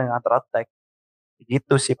terbiasa bermain dengan counter attack.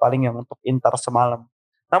 Gitu sih paling yang untuk Inter semalam.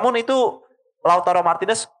 Namun itu Lautaro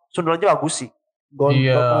Martinez sundulannya bagus sih.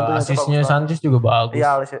 Asisnya Sanchez juga bagus.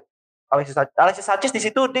 Iya, Alexis Sanchez di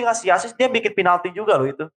situ dia ngasih asis, dia bikin penalti juga loh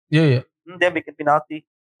itu. Iya. Dia bikin penalti.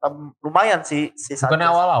 Lumayan sih si Sanchez. Bukannya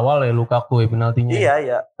awal-awal ya Lukaku ya penaltinya.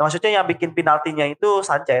 Iya. Maksudnya yang bikin penaltinya itu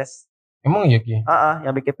Sanchez. Emang iya Ki?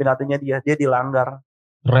 Yang bikin penaltinya dia dilanggar.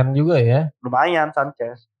 Keren juga ya. Lumayan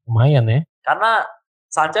Sanchez. Lumayan ya. Karena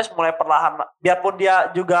Sanchez mulai perlahan, biarpun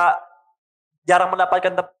dia juga jarang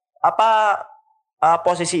mendapatkan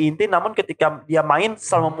posisi inti, namun ketika dia main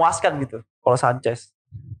selalu memuaskan gitu. Kalau Sanchez.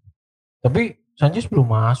 Tapi Sanchez belum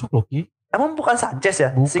masuk loh Ki. Emang bukan Sanchez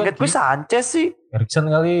ya? Seingat gue Sanchez sih. Eriksen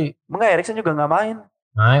kali. Enggak, Eriksen juga gak main.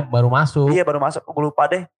 Nah, baru masuk. Iya baru masuk, gue lupa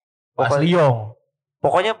deh. Pas Lyon.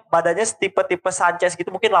 Pokoknya badannya tipe-tipe Sanchez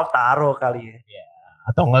gitu, mungkin Lautaro kali ya. Iya.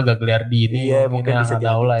 Atau enggak Gagliardini. Iya mungkin bisa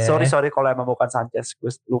jadi. Ya. Sorry kalau emang bukan Sanchez,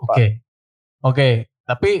 gue lupa. Oke.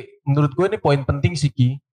 Tapi menurut gue ini poin penting sih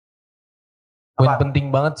Ki. Poin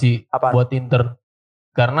penting banget sih buat Inter.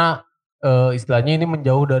 Karena istilahnya ini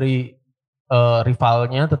menjauh dari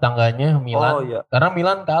rivalnya, tetangganya Milan. Karena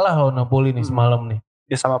Milan kalah loh Napoli nih semalam nih.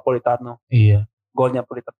 Dia sama Politano. Iya. Golnya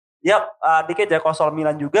Politano. Ya dikit ya kalau soal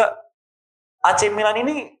Milan juga. AC Milan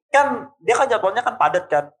ini kan dia kan jadwalnya kan padat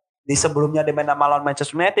kan. Di sebelumnya dia main sama lawan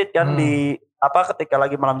Manchester United kan di ketika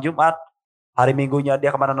lagi malam Jumat. Hari Minggunya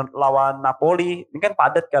dia kemana lawan Napoli. Ini kan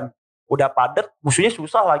padat kan. Udah padat, musuhnya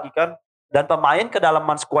susah lagi kan. Dan pemain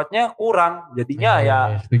kedalaman skuadnya kurang. Jadinya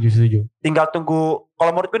setuju. Tinggal tunggu,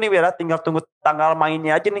 kalau menurut gue nih Wira, tinggal tunggu tanggal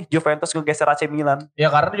mainnya aja nih. Juventus ngegeser AC Milan. Ya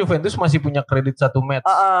karena Juventus masih punya kredit 1 match.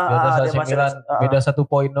 Di atas AC Milan. Beda 1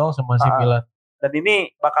 poin dong sama AC Milan. Dan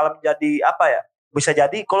ini bakal menjadi bisa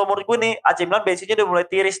jadi kalau menurut gue nih AC Milan bensinnya udah mulai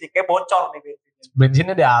tiris nih. Kayak bocor nih bensinnya.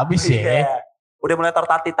 Bensinnya udah habis ya. Udah mulai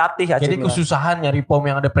tertatih-tatih AC Jadi Milan. Kesusahan nyari pom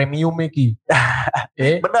yang ada premiumnya Ki.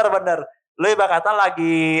 Bener. Lu ibarat kata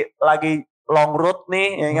lagi long road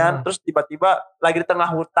nih ya kan, terus tiba-tiba lagi di tengah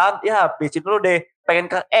hutan, ya bensin dulu deh pengen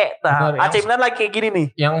ke AC Milan lagi kayak gini nih.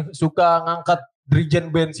 Yang suka ngangkat dirijen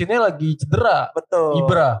bensinnya lagi cedera. Betul.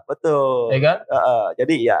 Ibra. Betul. Ya kan?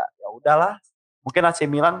 Jadi ya udahlah. Mungkin AC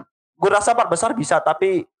Milan gue rasa 4 besar bisa,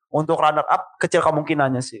 tapi untuk runner up kecil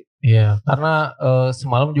kemungkinannya sih. Iya, karena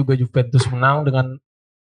semalam juga Juventus menang dengan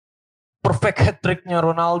perfect hat-tricknya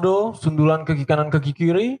Ronaldo, sundulan kaki kanan kaki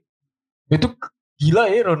kiri. Itu gila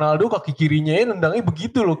ya Ronaldo kaki kirinya ya nendangnya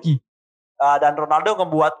begitu loh Ki. Dan Ronaldo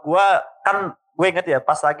ngebuat gue inget ya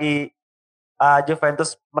pas lagi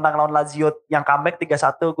Juventus menang lawan Lazio yang comeback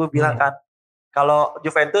 3-1, gue bilang kan kalau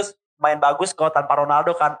Juventus main bagus kalau tanpa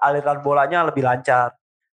Ronaldo kan aliran bolanya lebih lancar.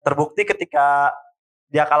 Terbukti ketika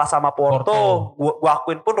dia kalah sama Porto. Gue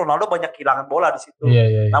akuin pun Ronaldo banyak kehilangan bola di situ.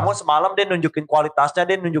 Iya. Namun semalam dia nunjukin kualitasnya,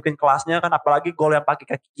 dia nunjukin kelasnya kan, apalagi gol yang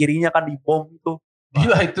pakai kaki kirinya kan dibom itu.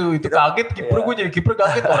 Gila itu kaget kiper gue jadi kiper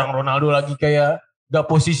kaget orang Ronaldo lagi kayak gak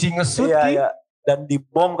posisi nge-shoot Iya. Dan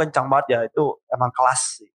dibom kencang banget ya, itu emang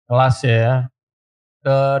kelas sih. Kelas ya.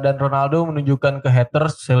 dan Ronaldo menunjukkan ke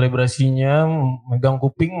haters selebrasinya megang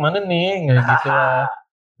kuping mana nih nggak gitu lah.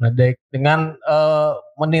 Ngedek dengan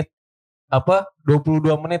menit 22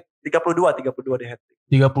 menit 32 di hat-trick.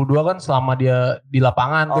 32 kan selama dia di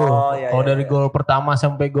lapangan tuh. Iya, Kalau iya, dari gol pertama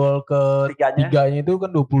sampai gol ke tiganya itu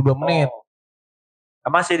kan 22 menit.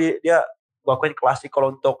 Emang sih dia gua akuin klasik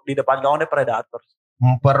kalau untuk di depan gawang dia predator.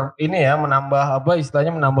 Menambah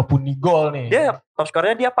istilahnya menambah pundi gol nih. Dia top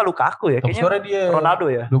skornya dia apa Lukaku ya? Top skornya dia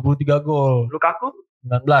Ronaldo ya? 23 gol. Lukaku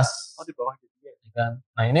 19. Oh di bawah gitu ya. Kan.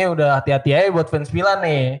 Nah ini udah hati-hati aja buat fans Milan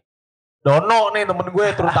nih. Dono nih temen gue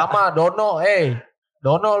terutama Dono.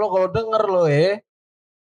 Dono lo kalau denger lo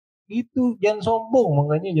itu jangan sombong,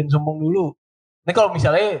 makanya jangan sombong dulu. Ini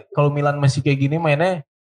kalau Milan masih kayak gini mainnya,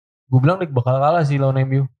 gue bilang dia bakal kalah sih lawan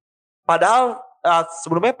MU. Padahal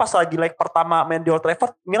sebelumnya pas lagi leg pertama main di Old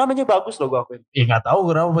Trafford, Milan mainnya bagus loh gue akuin. Nggak tahu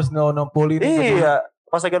kenapa pas lawan Napoli ini. Iya,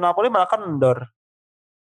 pas lagi Napoli malah kendor.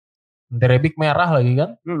 Rebic merah lagi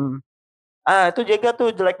kan? Itu juga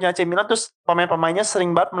tuh jeleknya AC Milan, terus pemain-pemainnya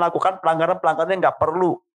sering banget melakukan pelanggaran-pelanggaran yang nggak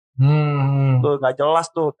perlu. Tuh nggak jelas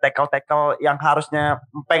tuh tackle yang harusnya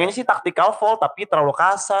pengennya sih tactical foul tapi terlalu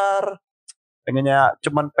kasar.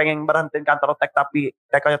 Pengen berhentiin counter attack tapi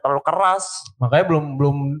tackle-nya terlalu keras. Makanya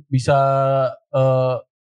belum bisa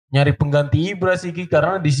nyari pengganti Ibra sih Ki,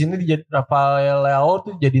 karena di sini Rafael Leao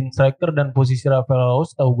tuh jadiin striker dan posisi Rafael Leao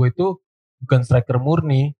setahu gue itu bukan striker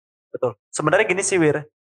murni. Betul. Sebenarnya gini sih Wir.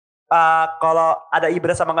 Kalau ada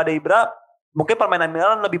Ibra sama nggak ada Ibra, mungkin permainan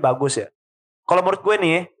Milan lebih bagus ya. Kalau menurut gue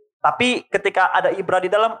nih, tapi ketika ada Ibra di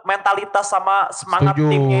dalam, mentalitas sama semangat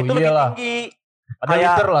timnya itu lebih tinggi. Ada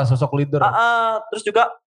leader lah, sosok leader. Terus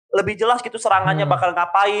juga lebih jelas gitu serangannya bakal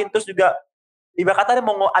ngapain. Terus juga Ibra kata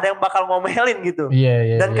ada yang bakal ngomelin gitu.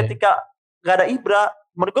 Iya. Dan ketika nggak ada Ibra,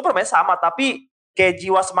 menurut gue permainan sama, tapi kayak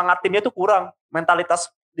jiwa semangat timnya tuh kurang. Mentalitas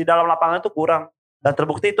di dalam lapangan itu kurang. Dan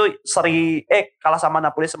terbukti itu kalah sama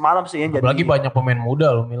Napoli semalam sih. Apalagi banyak pemain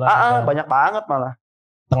muda loh Milan. Banyak banget malah.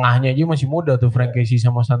 Tengahnya aja masih muda tuh, Frank Kessie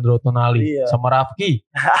sama Sandro Tonali. Iya. Sama Rafki.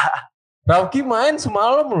 Rafki main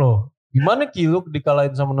semalam loh. Gimana Ki lu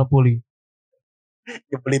dikalahin sama Napoli?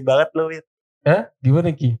 Nyebelin banget loh.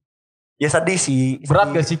 Gimana Ki? Ya sedih sih.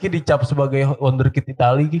 Berat gak sih Ki dicap sebagai wonderkid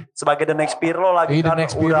Itali Ki? Sebagai the next Pirlo lagi kan.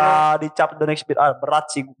 Udah dicap the next Pirlo. Berat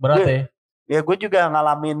sih. Berat ya? Ya gue juga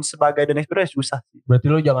ngalamin sebagai the next Pirlo susah sih. Berarti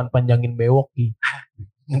lo jangan panjangin bewok Ki.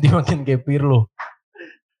 Nanti makin kayak Pirlo.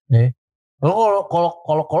 Lo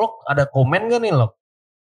kalau ada komen gak nih lo?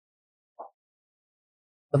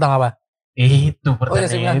 Tentang apa? Itu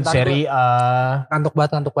pertanyaan Serie A. Ngantuk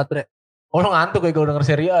banget Bre. Oh lo ngantuk ya kalau denger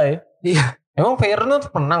Serie A ya? Iya. Emang Feyenoord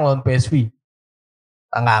menang lawan PSV?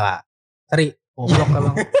 Enggak. Seri. Goblok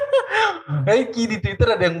emang. Ki di Twitter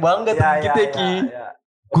ada yang bangga temen kita Ki.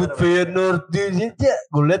 Good Feyenoord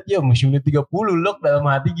gue liat ya musimnya 30 loh dalam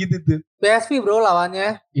hati gitu tuh. PSV bro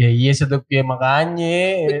lawannya. Iya sedap ya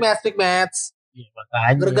makanya. Big match. Iya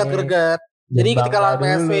makanya. Greget. Jadi ketika lawan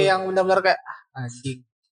PSV yang benar-benar kayak anjing.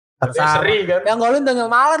 Seri kan. Yang golin Daniel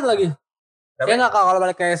Malen lagi. Ya enggak kalau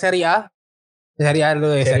balik kayak Serie A. Serie A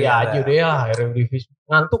dulu ya. Serie A aja deh ya.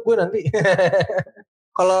 Ngantuk gue nanti.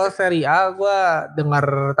 Kalau Serie A gue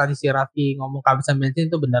dengar tadi si Raffi ngomong kehabisan bensin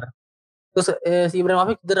itu benar. Terus si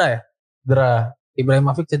Ibrahimovic cedera ya?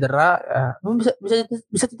 Ibrahimovic cedera.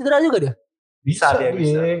 Bisa cedera juga dia? Bisa.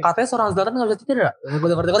 Katanya seorang Zlatan gak bisa cedera. Gue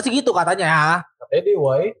dengar sih gitu katanya. Katanya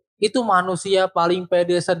dia itu manusia paling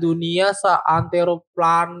pede sedunia, seantero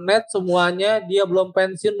planet semuanya, dia belum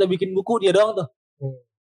pensiun udah bikin buku, dia doang tuh.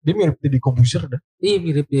 Dia mirip Deddy Corbuzier dah. Iya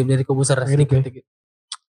mirip Deddy Corbuzier sedikit.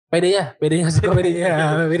 Pedenya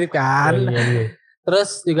mirip kan. Iya.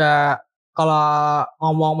 Terus juga kalau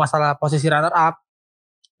ngomong masalah posisi runner up,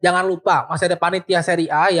 jangan lupa masih ada panitia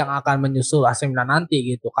Serie A yang akan menyusul AC Milan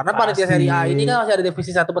nanti gitu. Karena panitia Serie A ini kan masih ada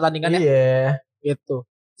divisi 1 pertandingan ya. Iya. Gitu.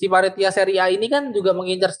 Si panitia Serie A ini kan juga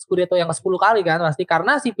mengincar Scudetto yang ke-10 kali kan pasti,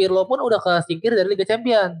 karena si Pirlo pun udah kesingkir dari Liga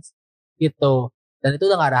Champions gitu, dan itu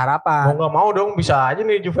udah gak ada harapan. Mau gak mau dong bisa aja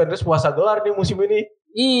nih Juventus puasa gelar nih musim ini.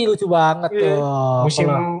 Lucu banget tuh musim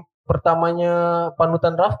pertamanya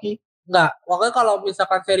panutan Rafki. Enggak, makanya kalau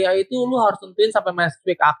misalkan Serie A itu lu harus tentuin sampai match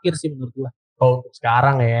week akhir sih menurut gua. Untuk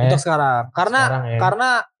sekarang ya.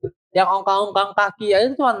 Karena yang ongkang-ongkang kaki aja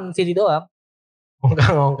itu cuma City doang.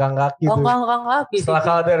 Ongkang kaki tuh. Ongkang kaki. Setelah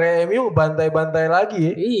kalah dari MU bantai-bantai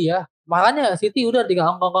lagi. Iya. Makanya City udah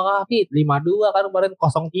tinggal ongkang kaki. 5-2 kan kemarin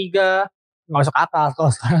 0-3. Gak masuk akal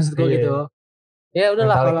kalau sekarang gitu. Ya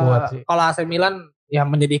udahlah kalau AC Milan ya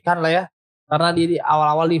menyedihkan lah ya. Karena di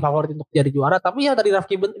awal-awal di favorit untuk jadi juara. Tapi ya tadi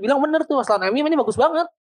Rafki bilang bener tuh. Setelah MU ini bagus banget.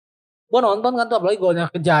 Gue nonton kan tuh apalagi golnya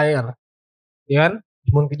ke Jair. Iya kan?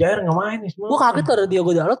 Cuman ke Jair gak main nih semua. Gue kaget ada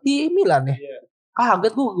Diogo Dalot di Milan ya.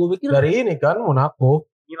 Kaget gue pikir Dari ini kan Monaco.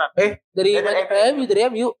 Milan. dari dari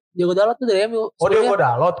MU. Diego Dalot tuh dari MU. Oh, Diego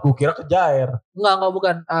Dalot, gue kira ke Jair. Enggak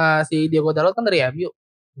bukan. Si Diego Dalot kan dari MU.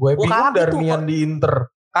 Gue Gua bingung kaget tuh, Darmian di Inter.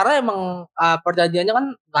 Karena emang perjanjiannya kan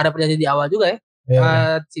nggak ada perjanjian di awal juga ya.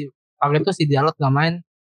 Si waktu itu si Dalot nggak main.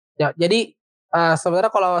 Ya, jadi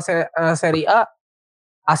sebenarnya kalau Serie A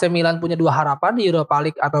AC Milan punya 2 harapan di Europa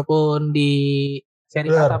League ataupun di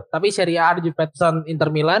Serie A. Tapi Serie A ada Juventus dan Inter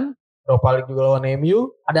Milan. Europa League juga lawan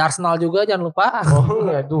MU. Ada Arsenal juga, jangan lupa. Oh,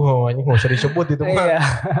 aduh, ini nggak usah disebut itu mah. Iya.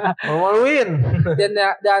 Malu-maluin. Dan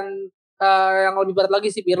yang lebih berat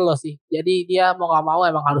lagi si Pirlo sih. Jadi dia mau nggak mau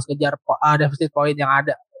emang harus kejar defisit poin yang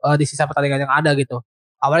ada di sisa pertandingan yang ada gitu.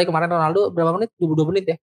 Awalnya kemarin Ronaldo berapa menit? 22 menit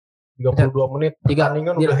ya? 32 menit.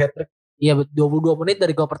 Pertandingan udah hat-trick. Iya, 22 menit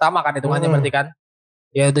dari gol pertama kan hitungannya berarti kan.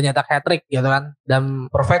 Ya itu nyetak hat-trick gitu kan. Dan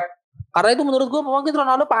perfect. Karena itu menurut gue mungkin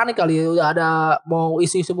Ronaldo panik kali ya. Udah ada mau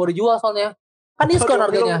isu-isu mau dijual soalnya. Kan diskon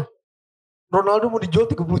harganya. Ronaldo mau dijual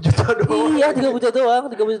 30 juta doang. Iya, 30 juta doang.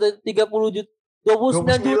 30 juta. 29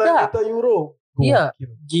 juta euro. Iya,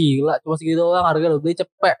 gila. Cuma segitu doang harga lo beli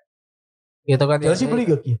cepet. Gitu kan. Chelsea beli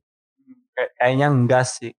gak Ki? Kayaknya enggak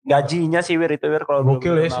sih. Gajinya sih Wir itu Wir kalau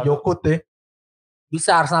gokil ya si Jokut ya.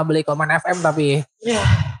 Bisa Arsenal beli kalau main FM tapi. Iya.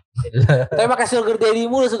 Tapi pakai Sugar Daddy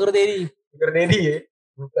mulu Sugar Daddy ya.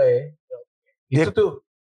 Buka ya. Itu tuh.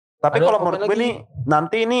 Tapi kalau menurut gue nih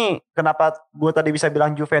nanti ini kenapa gue tadi bisa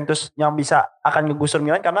bilang Juventus yang bisa akan ngegusur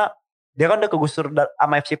Milan karena dia kan udah kegusur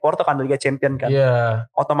sama FC Porto kan Liga Champion kan. Iya.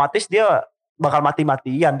 Otomatis dia bakal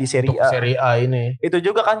mati-matian di Serie A. Serie A ini. Itu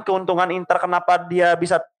juga kan keuntungan Inter kenapa dia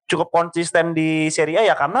bisa cukup konsisten di Serie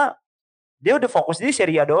A ya karena dia udah fokus di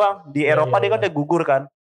Serie A doang. Di Eropa dia kan udah gugur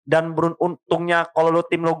kan. Dan beruntungnya kalau lo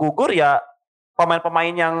tim lo gugur ya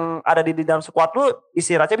pemain-pemain yang ada di dalam skuad lo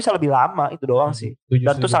istirahatnya bisa lebih lama itu doang sih.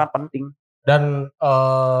 Dan itu sangat penting. Dan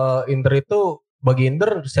Inter itu bagi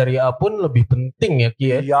Inter Serie A pun lebih penting ya Ki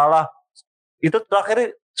ya. Iyalah. Itu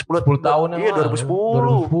terakhir 10 tahun yang lalu. Iya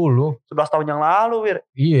 2010. 11 tahun yang lalu Wir.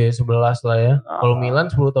 Iya 11 lah ya. Kalau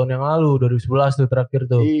Milan 10 tahun yang lalu 2011 tuh terakhir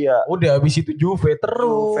tuh. Iya. Udah habis itu Juve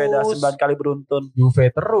terus. Juve dah 9 kali beruntun.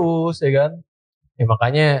 Juve terus ya kan. Ya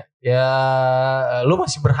makanya ya lu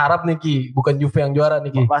masih berharap nih Ki. Bukan Juve yang juara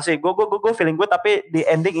nih Ki. Masih gue feeling gue tapi di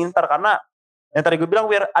ending Inter karena yang tadi gue bilang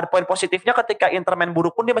Wir ada poin positifnya ketika Inter main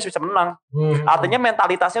buruk pun dia masih bisa menang. Artinya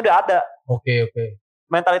mentalitasnya udah ada. Oke.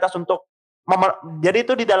 Mentalitas untuk jadi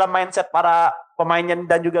itu di dalam mindset para pemainnya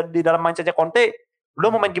dan juga di dalam mindsetnya Conte,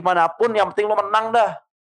 lu mau main gimana pun yang penting lu menang dah.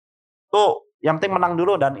 Tuh, yang penting menang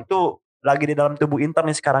dulu dan itu lagi di dalam tubuh Inter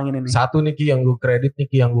nih sekarang ini nih. Satu nih Ki yang gue kredit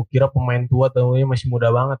nih Ki yang gue kira pemain tua tahunnya masih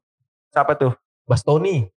muda banget. Siapa tuh?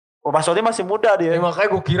 Bastoni. Oh, Bastoni masih muda dia. Makanya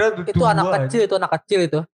gue kira itu tua. Anak kecil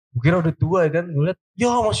itu. Gue kira udah tua kan, gue liat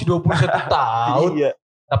ya masih 21 tahun. Iya.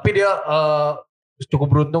 Tapi dia cukup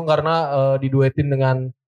beruntung karena diduetin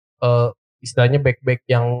dengan istilahnya back-back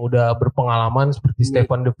yang udah berpengalaman seperti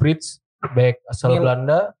Stefan de Vrij, back asal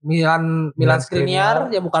Belanda. Milan Skriniar,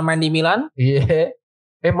 ya bukan main di Milan. Iya.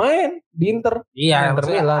 Main di Inter. Iya, Inter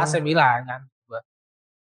Milan. AC Milan kan.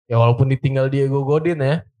 Ya walaupun ditinggal Diego Godin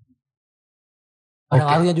ya. Ada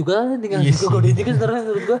ngaruhnya juga tinggal Diego Godin juga sebenarnya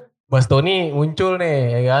menurut gue. Bastoni muncul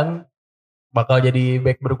nih ya kan. Bakal jadi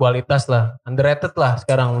back berkualitas lah. Underrated lah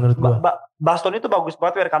sekarang menurut gue. Bastoni itu bagus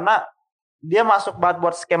banget karena dia masuk banget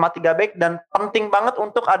buat skema 3 back dan penting banget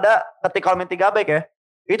untuk ada ketika main 3 back ya.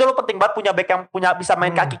 Itu lo penting banget punya back yang bisa main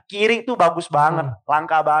kaki kiri itu bagus banget.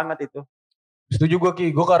 Langka banget itu. Setuju gue Ki.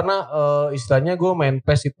 Gue karena istilahnya gue main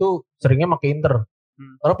PES itu seringnya pakai Inter.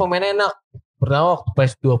 Karena pemainnya enak. Pertama waktu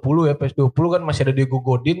PES 20 ya. PES 20 kan masih ada Diego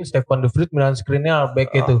Godin, Stefan de Vrij, Milan Skriniar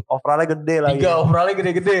back itu. Overallnya gede lah. 3 overallnya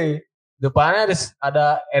gede-gede. Depannya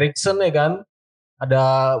ada Eriksen ya kan. Ada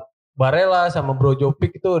Barella sama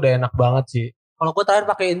Brozovic itu udah enak banget sih. Kalau gue terakhir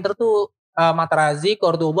pakai Inter tuh Materazzi,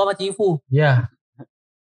 Cordoba sama Cifu. Iya.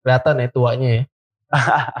 Kelihatan ya tuanya ya.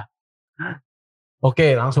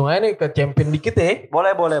 Oke, langsung aja nih ke champion dikit ya.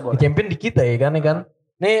 Boleh. Ke champion dikit ya kan.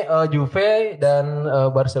 Nih Juve dan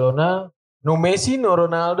Barcelona. No Messi, no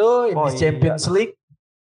Ronaldo in the Champions League.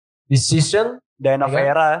 This season. Dino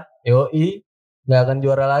Vera. Yoi. Gak akan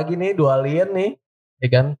juara lagi nih. Dua alien nih. Ya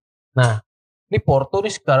kan. Nah. Ini Porto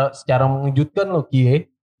nih secara mengejutkan loh Kie.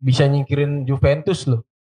 Bisa nyingkirin Juventus loh.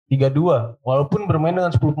 3-2. Walaupun bermain dengan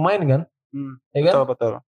 10 pemain kan. Ya kan?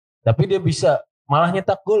 Betul. Tapi dia bisa malah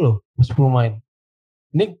nyetak gol loh. 10 pemain.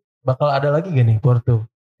 Ini bakal ada lagi gak nih Porto?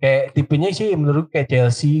 Kayak tipenya sih menurut kayak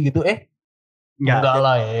Chelsea gitu. Enggak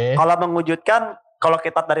lah ya. Kalau mengejutkan, kalau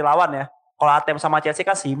kita dari lawan ya. Kalau ATM sama Chelsea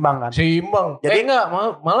kan seimbang kan. Seimbang. Jadi enggak,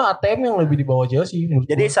 malah ATM yang lebih di bawah Chelsea.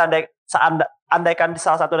 Jadi andaikan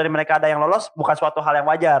salah satu dari mereka ada yang lolos, bukan suatu hal yang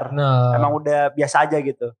wajar. Nah, Emang udah biasa aja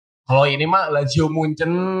gitu. kalau ini mah Lazio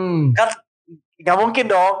Munchen. Kan nggak mungkin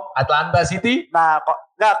dong. Atlanta City. Nah,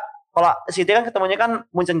 kok nggak? Kalau City kan ketemunya kan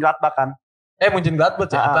Mönchengladbach kan. Munchen Gladbach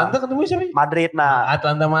ya. Atlanta ketemu siapa? Madrid. Nah,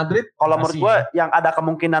 Atlanta Madrid. kalau menurut gue yang ada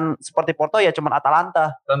kemungkinan seperti Porto ya cuma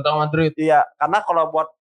Atalanta. Atlanta Madrid. Iya, karena kalau buat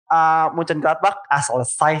Mönchengladbach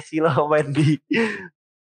selesai sih lo main di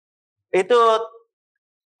itu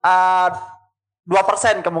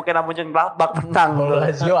 2% kemungkinan Mönchengladbach menang. Kalau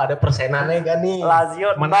Lazio ada persenannya kan nih.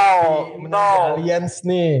 Lazio menang Allianz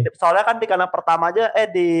nih. Soalnya kan di kandang pertama aja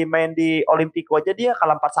di main di Olimpico aja dia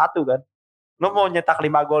kalah 4-1 kan. Lu mau nyetak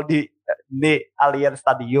 5 gol di Allianz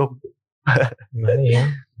Stadium. Gimana ya?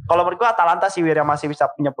 Kalau menurut gua Atalanta sih yang masih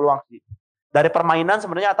bisa punya peluang sih. Dari permainan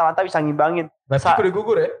sebenarnya Atalanta bisa ngimbangin. Leipzig udah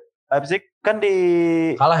gugur ya? Leipzig kan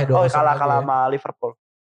kalah ya, kalah sama Liverpool.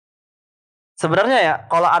 Sebenarnya ya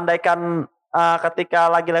kalau andaikan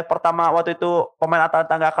ketika lagi leg pertama waktu itu pemain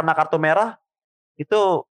Atalanta nggak kena kartu merah,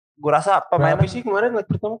 itu gue rasa pemain sih kemarin leg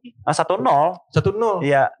pertama 1-0.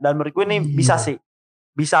 Iya, dan menurut gue ini bisa sih.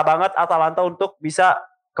 Bisa banget Atalanta untuk bisa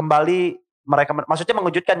kembali mereka, maksudnya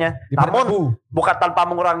mengejutkan ya. Namun bukan tanpa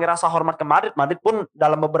mengurangi rasa hormat ke Madrid. Madrid pun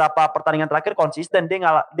dalam beberapa pertandingan terakhir konsisten,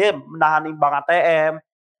 dia menahan imbang ATM.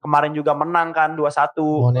 Kemarin juga menang kan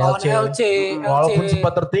 2-1 lawan LC. Walaupun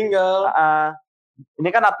sempat tertinggal. Ini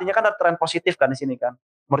kan artinya kan ada tren positif kan di sini kan.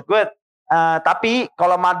 Menurut gue tapi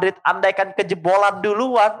kalau Madrid andaikan kejebolan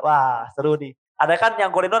duluan, wah seru nih. Andaikan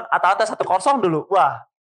yang golin Atalanta 1-0 dulu. Wah,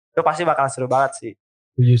 itu pasti bakal seru banget sih.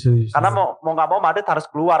 Setuju. Karena mau nggak mau Madrid harus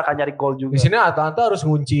keluar kan nyari gol juga. Di sini Atalanta harus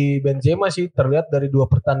ngunci Benzema sih, terlihat dari 2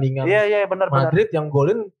 pertandingan. Iya benar. Madrid yang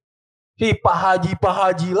golin si Pak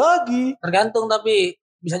Haji lagi. Tergantung, tapi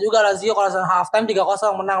bisa juga Lazio kalau half time 3-0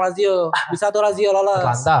 menang Lazio. Bisa tuh Lazio lolos.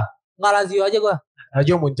 Atlanta. Enggak, Lazio aja gua.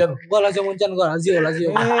 Lazio Munchen. Gua Lazio.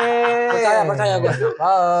 Percaya gua.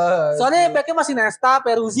 Soalnya backnya masih Nesta,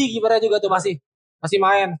 Peruzzi kipernya juga tuh masih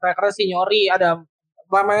main. Strikernya Signori, ada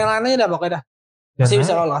pemain lainnya udah pokoknya dah. Masih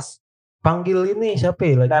bisa lolos. Panggil ini siapa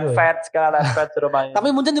ya? Dan Feds suruh main.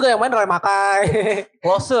 Tapi Munchen juga yang main Roy Makai.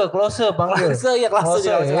 Klose panggil. Klose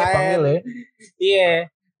juga panggil ya. Iya.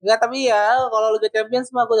 Enggak, tapi ya kalau Liga Champions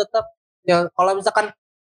mah gue tetap ya, kalau misalkan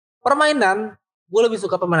permainan gue lebih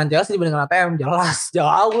suka permainan Chelsea dibandingkan ATM, jelas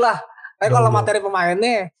jauh lah. Tapi kalau materi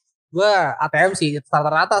pemainnya gue ATM sih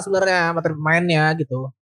rata-rata sebenarnya materi pemainnya gitu.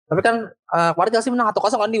 Tapi kan kemarin Chelsea menang 1-0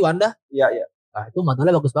 kan di Wanda. Iya. Nah, itu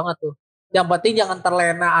modalnya bagus banget tuh. Yang penting jangan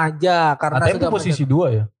terlena aja karena ATM itu posisi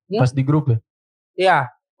 2 ya? Pas di grup ya? Iya.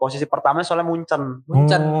 Posisi pertama soalnya Munchen.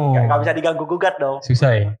 Gak bisa diganggu gugat dong.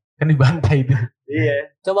 Susah ya? Kan dibantai itu.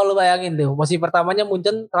 Iya. Coba lu bayangin tuh, posisi pertamanya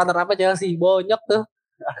Munchen, runner apa Chelsea, bonyok tuh.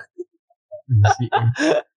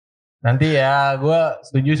 Nanti ya gue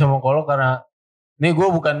setuju sama Kolo karena nih gue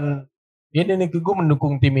bukan gue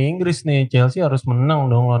mendukung tim Inggris nih. Chelsea harus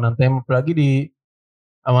menang dong lawan ATM, apalagi di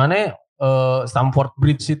Stamford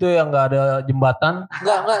Bridge itu yang nggak ada jembatan.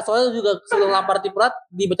 Enggak, soalnya juga sebelum Lampard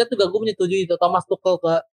dipecat juga gue menyetujui itu Thomas Tuchel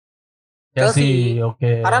ke Chelsea.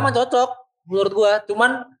 Oke. Karena emang cocok menurut gue,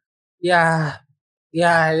 cuman ya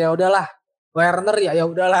udahlah. Werner ya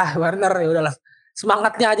udahlah.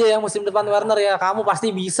 Semangatnya aja yang musim depan Werner ya, kamu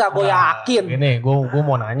pasti bisa, gue yakin. Ini gue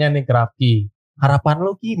mau nanya nih ke Rafki. Harapan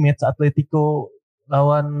lo Ki match Atletico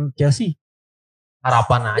lawan Chelsea?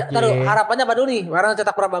 Harapan aja. Harapannya apa dulu nih? Werner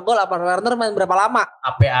cetak berapa gol? Apa Werner main berapa lama?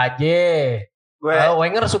 Apa aja?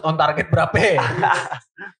 Wenger shoot on target berapa?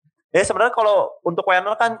 Ya sebenarnya kalau untuk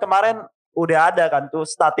Werner kan kemarin udah ada kan tuh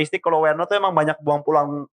statistik kalau Werner tuh emang banyak buang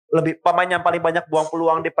peluang, lebih pemain yang paling banyak buang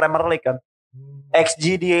peluang di Premier League kan.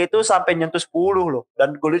 XG dia itu sampai nyentuh 10 loh,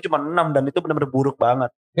 dan golnya cuma 6, dan itu benar-benar buruk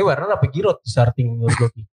banget. Ini Werner apa Giroud di starting menurut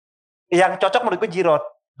gue? Yang cocok menurut gue Giroud.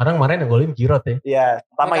 Karena kemarin yang golin Giroud ya. Iya,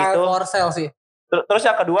 pertama itu. Forsell sih. Terus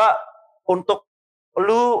yang kedua, untuk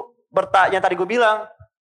lu yang tadi gue bilang,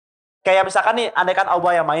 kayak misalkan nih, andaikan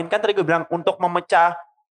Auba yang main, kan tadi gue bilang untuk memecah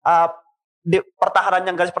di pertahanan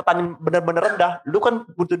yang garis pertahanan benar-benar rendah, lu kan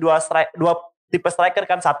butuh dua tipe striker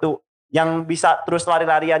kan, satu yang bisa terus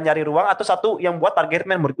lari-larian nyari ruang, atau satu yang buat target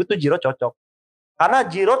man. Menurut gue tuh Giroud cocok. Karena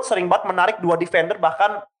Giroud sering banget menarik 2 defender,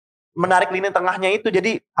 bahkan menarik lini tengahnya itu,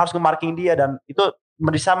 jadi harus nge-marking dia, dan itu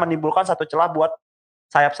bisa menimbulkan satu celah buat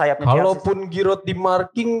sayap-sayapnya. Kalaupun Giroud di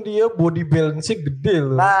marking, dia body balance-nya gede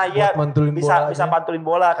loh. Nah iya, bisa pantulin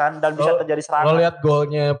bola kan, dan bisa terjadi serangan. Lo lihat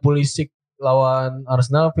golnya Pulisic lawan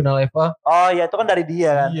Arsenal final FA. Oh iya, itu kan dari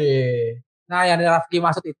dia kan. Iya. Nah yang Rafki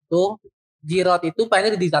maksud itu, Giroud itu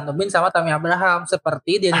pengennya ditantemin sama Tammy Abraham,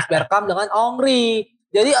 seperti Dennis Bergkamp dengan Ongri.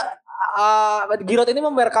 Jadi Giroud ini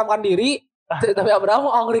memberkamkan diri, Tammy Abraham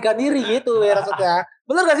mengongrikan diri gitu ya maksudnya.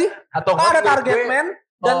 Bener gak sih? Atau Kan ada menurut target gue- man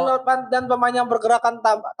dan pemain yang bergerakan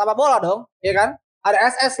tanpa bola dong, ya kan?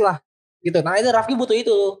 Ada SS lah, gitu. Nah itu Rafki butuh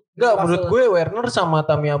itu. Enggak, menurut gue Werner sama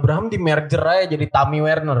Tammy Abraham di merger aja jadi Tammy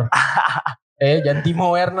Werner. Jangan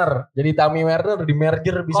Timo Werner. Jadi Tammy Werner di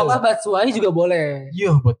merger bisa. Kalau Batshuayi juga boleh.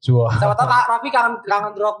 Iya, buat cua. Sama tau Kak Raffi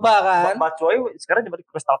kangen Drogba kan? Batshuayi sekarang di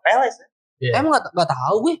Crystal Palace. Iya. Emang gak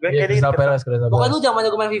tahu gue. Gue Iya, kayak Crystal gitu. Palace, Crystal Pokoknya Palace. lu zamannya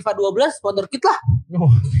gue main FIFA 12, wonderkid lah.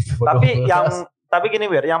 Tapi gini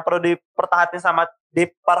Wir, yang perlu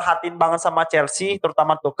diperhatiin banget sama Chelsea,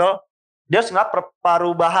 terutama Tuchel, dia harus ngeliat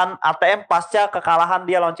perubahan ATM pasca kekalahan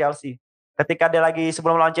dia lawan Chelsea. Ketika dia lagi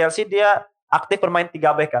sebelum lawan Chelsea, dia aktif bermain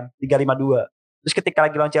 3 back kan, 3-5-2. Terus ketika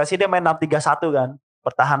lagi lawan Chelsea, dia main 6-3-1 kan,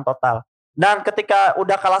 bertahan total. Dan ketika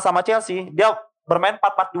udah kalah sama Chelsea, dia bermain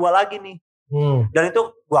 4-4-2 lagi nih. Dan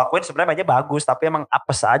itu gua akuin sebenarnya mainnya bagus, tapi emang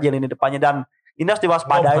apes aja lini depannya. Dan ini harus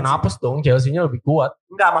diwaspadai. Bukan apes dong, Chelsea-nya lebih kuat.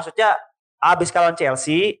 Enggak, maksudnya abis kalahin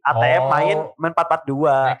Chelsea, ATM main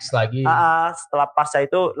 4-4-2. Next lagi. Setelah pasca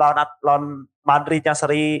itu lawan Madrid yang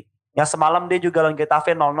seri, yang semalam dia juga lawan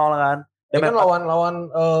Getafe 0-0 kan. Dia kan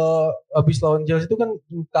lawan abis lawan Chelsea itu kan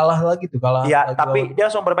kalah lagi tuh, Iya, tapi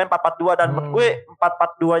dia langsung bermain 4-4-2 dan menurut gue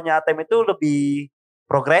 4-4-2-nya ATM itu lebih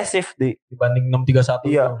progresif dibanding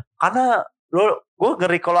 6-3-1. Iya, karena gue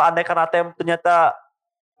ngeri kalau andai kan ATM ternyata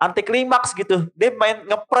anti klimaks gitu. Dia main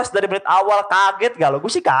ngepres dari menit awal, kaget gak lo?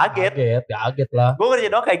 Gue sih kaget lah. Gue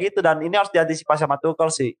ngerjain doang kayak gitu dan ini harus diantisipasi sama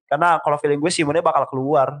Tuchel sih. Karena kalau feeling gue Simone bakal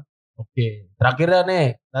keluar. Oke, terakhirnya nih,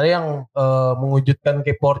 tadi yang mengejutkan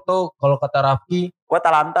ke Porto, kalau kata Rafki, gue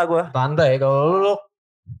Atalanta ya, kalau lu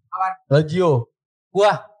Lazio.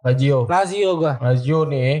 Lazio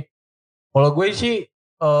nih, kalau gue sih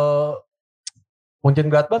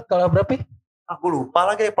Mönchengladbach kalah berapa ya? Aku lupa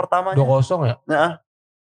lagi pertamanya. 2-0 ya? Nah.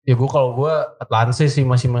 Ya kalau gue Atlante sih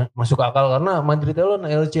masih masuk akal karena Madrid lawan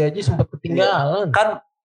LC aja sempat ketinggalan. Kan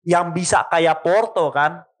yang bisa kayak Porto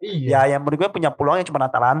kan. Iya. Ya yang menurut gue punya peluangnya cuma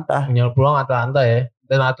Atalanta. Punya peluang Atalanta ya.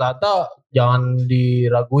 Dan Atalanta jangan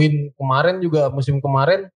diraguin, kemarin juga musim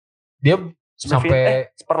kemarin dia sampai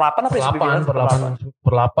per 8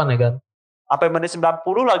 ya kan. Sampai menit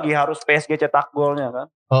 90 lagi harus PSG cetak golnya kan.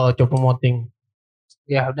 Coba moting.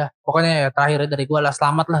 Ya udah, pokoknya ya terakhir dari gue lah,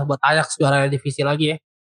 selamat lah buat Ajax juara divisi lagi ya.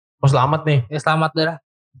 Oh selamat nih. Ya selamat dah.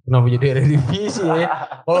 Kenapa jadi divisi ya?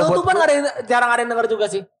 Penutupan jarang ada yang denger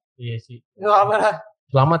juga sih. Iya sih. Gak apa lah.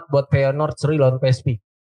 Selamat buat Feyenoord seri lawan PSV.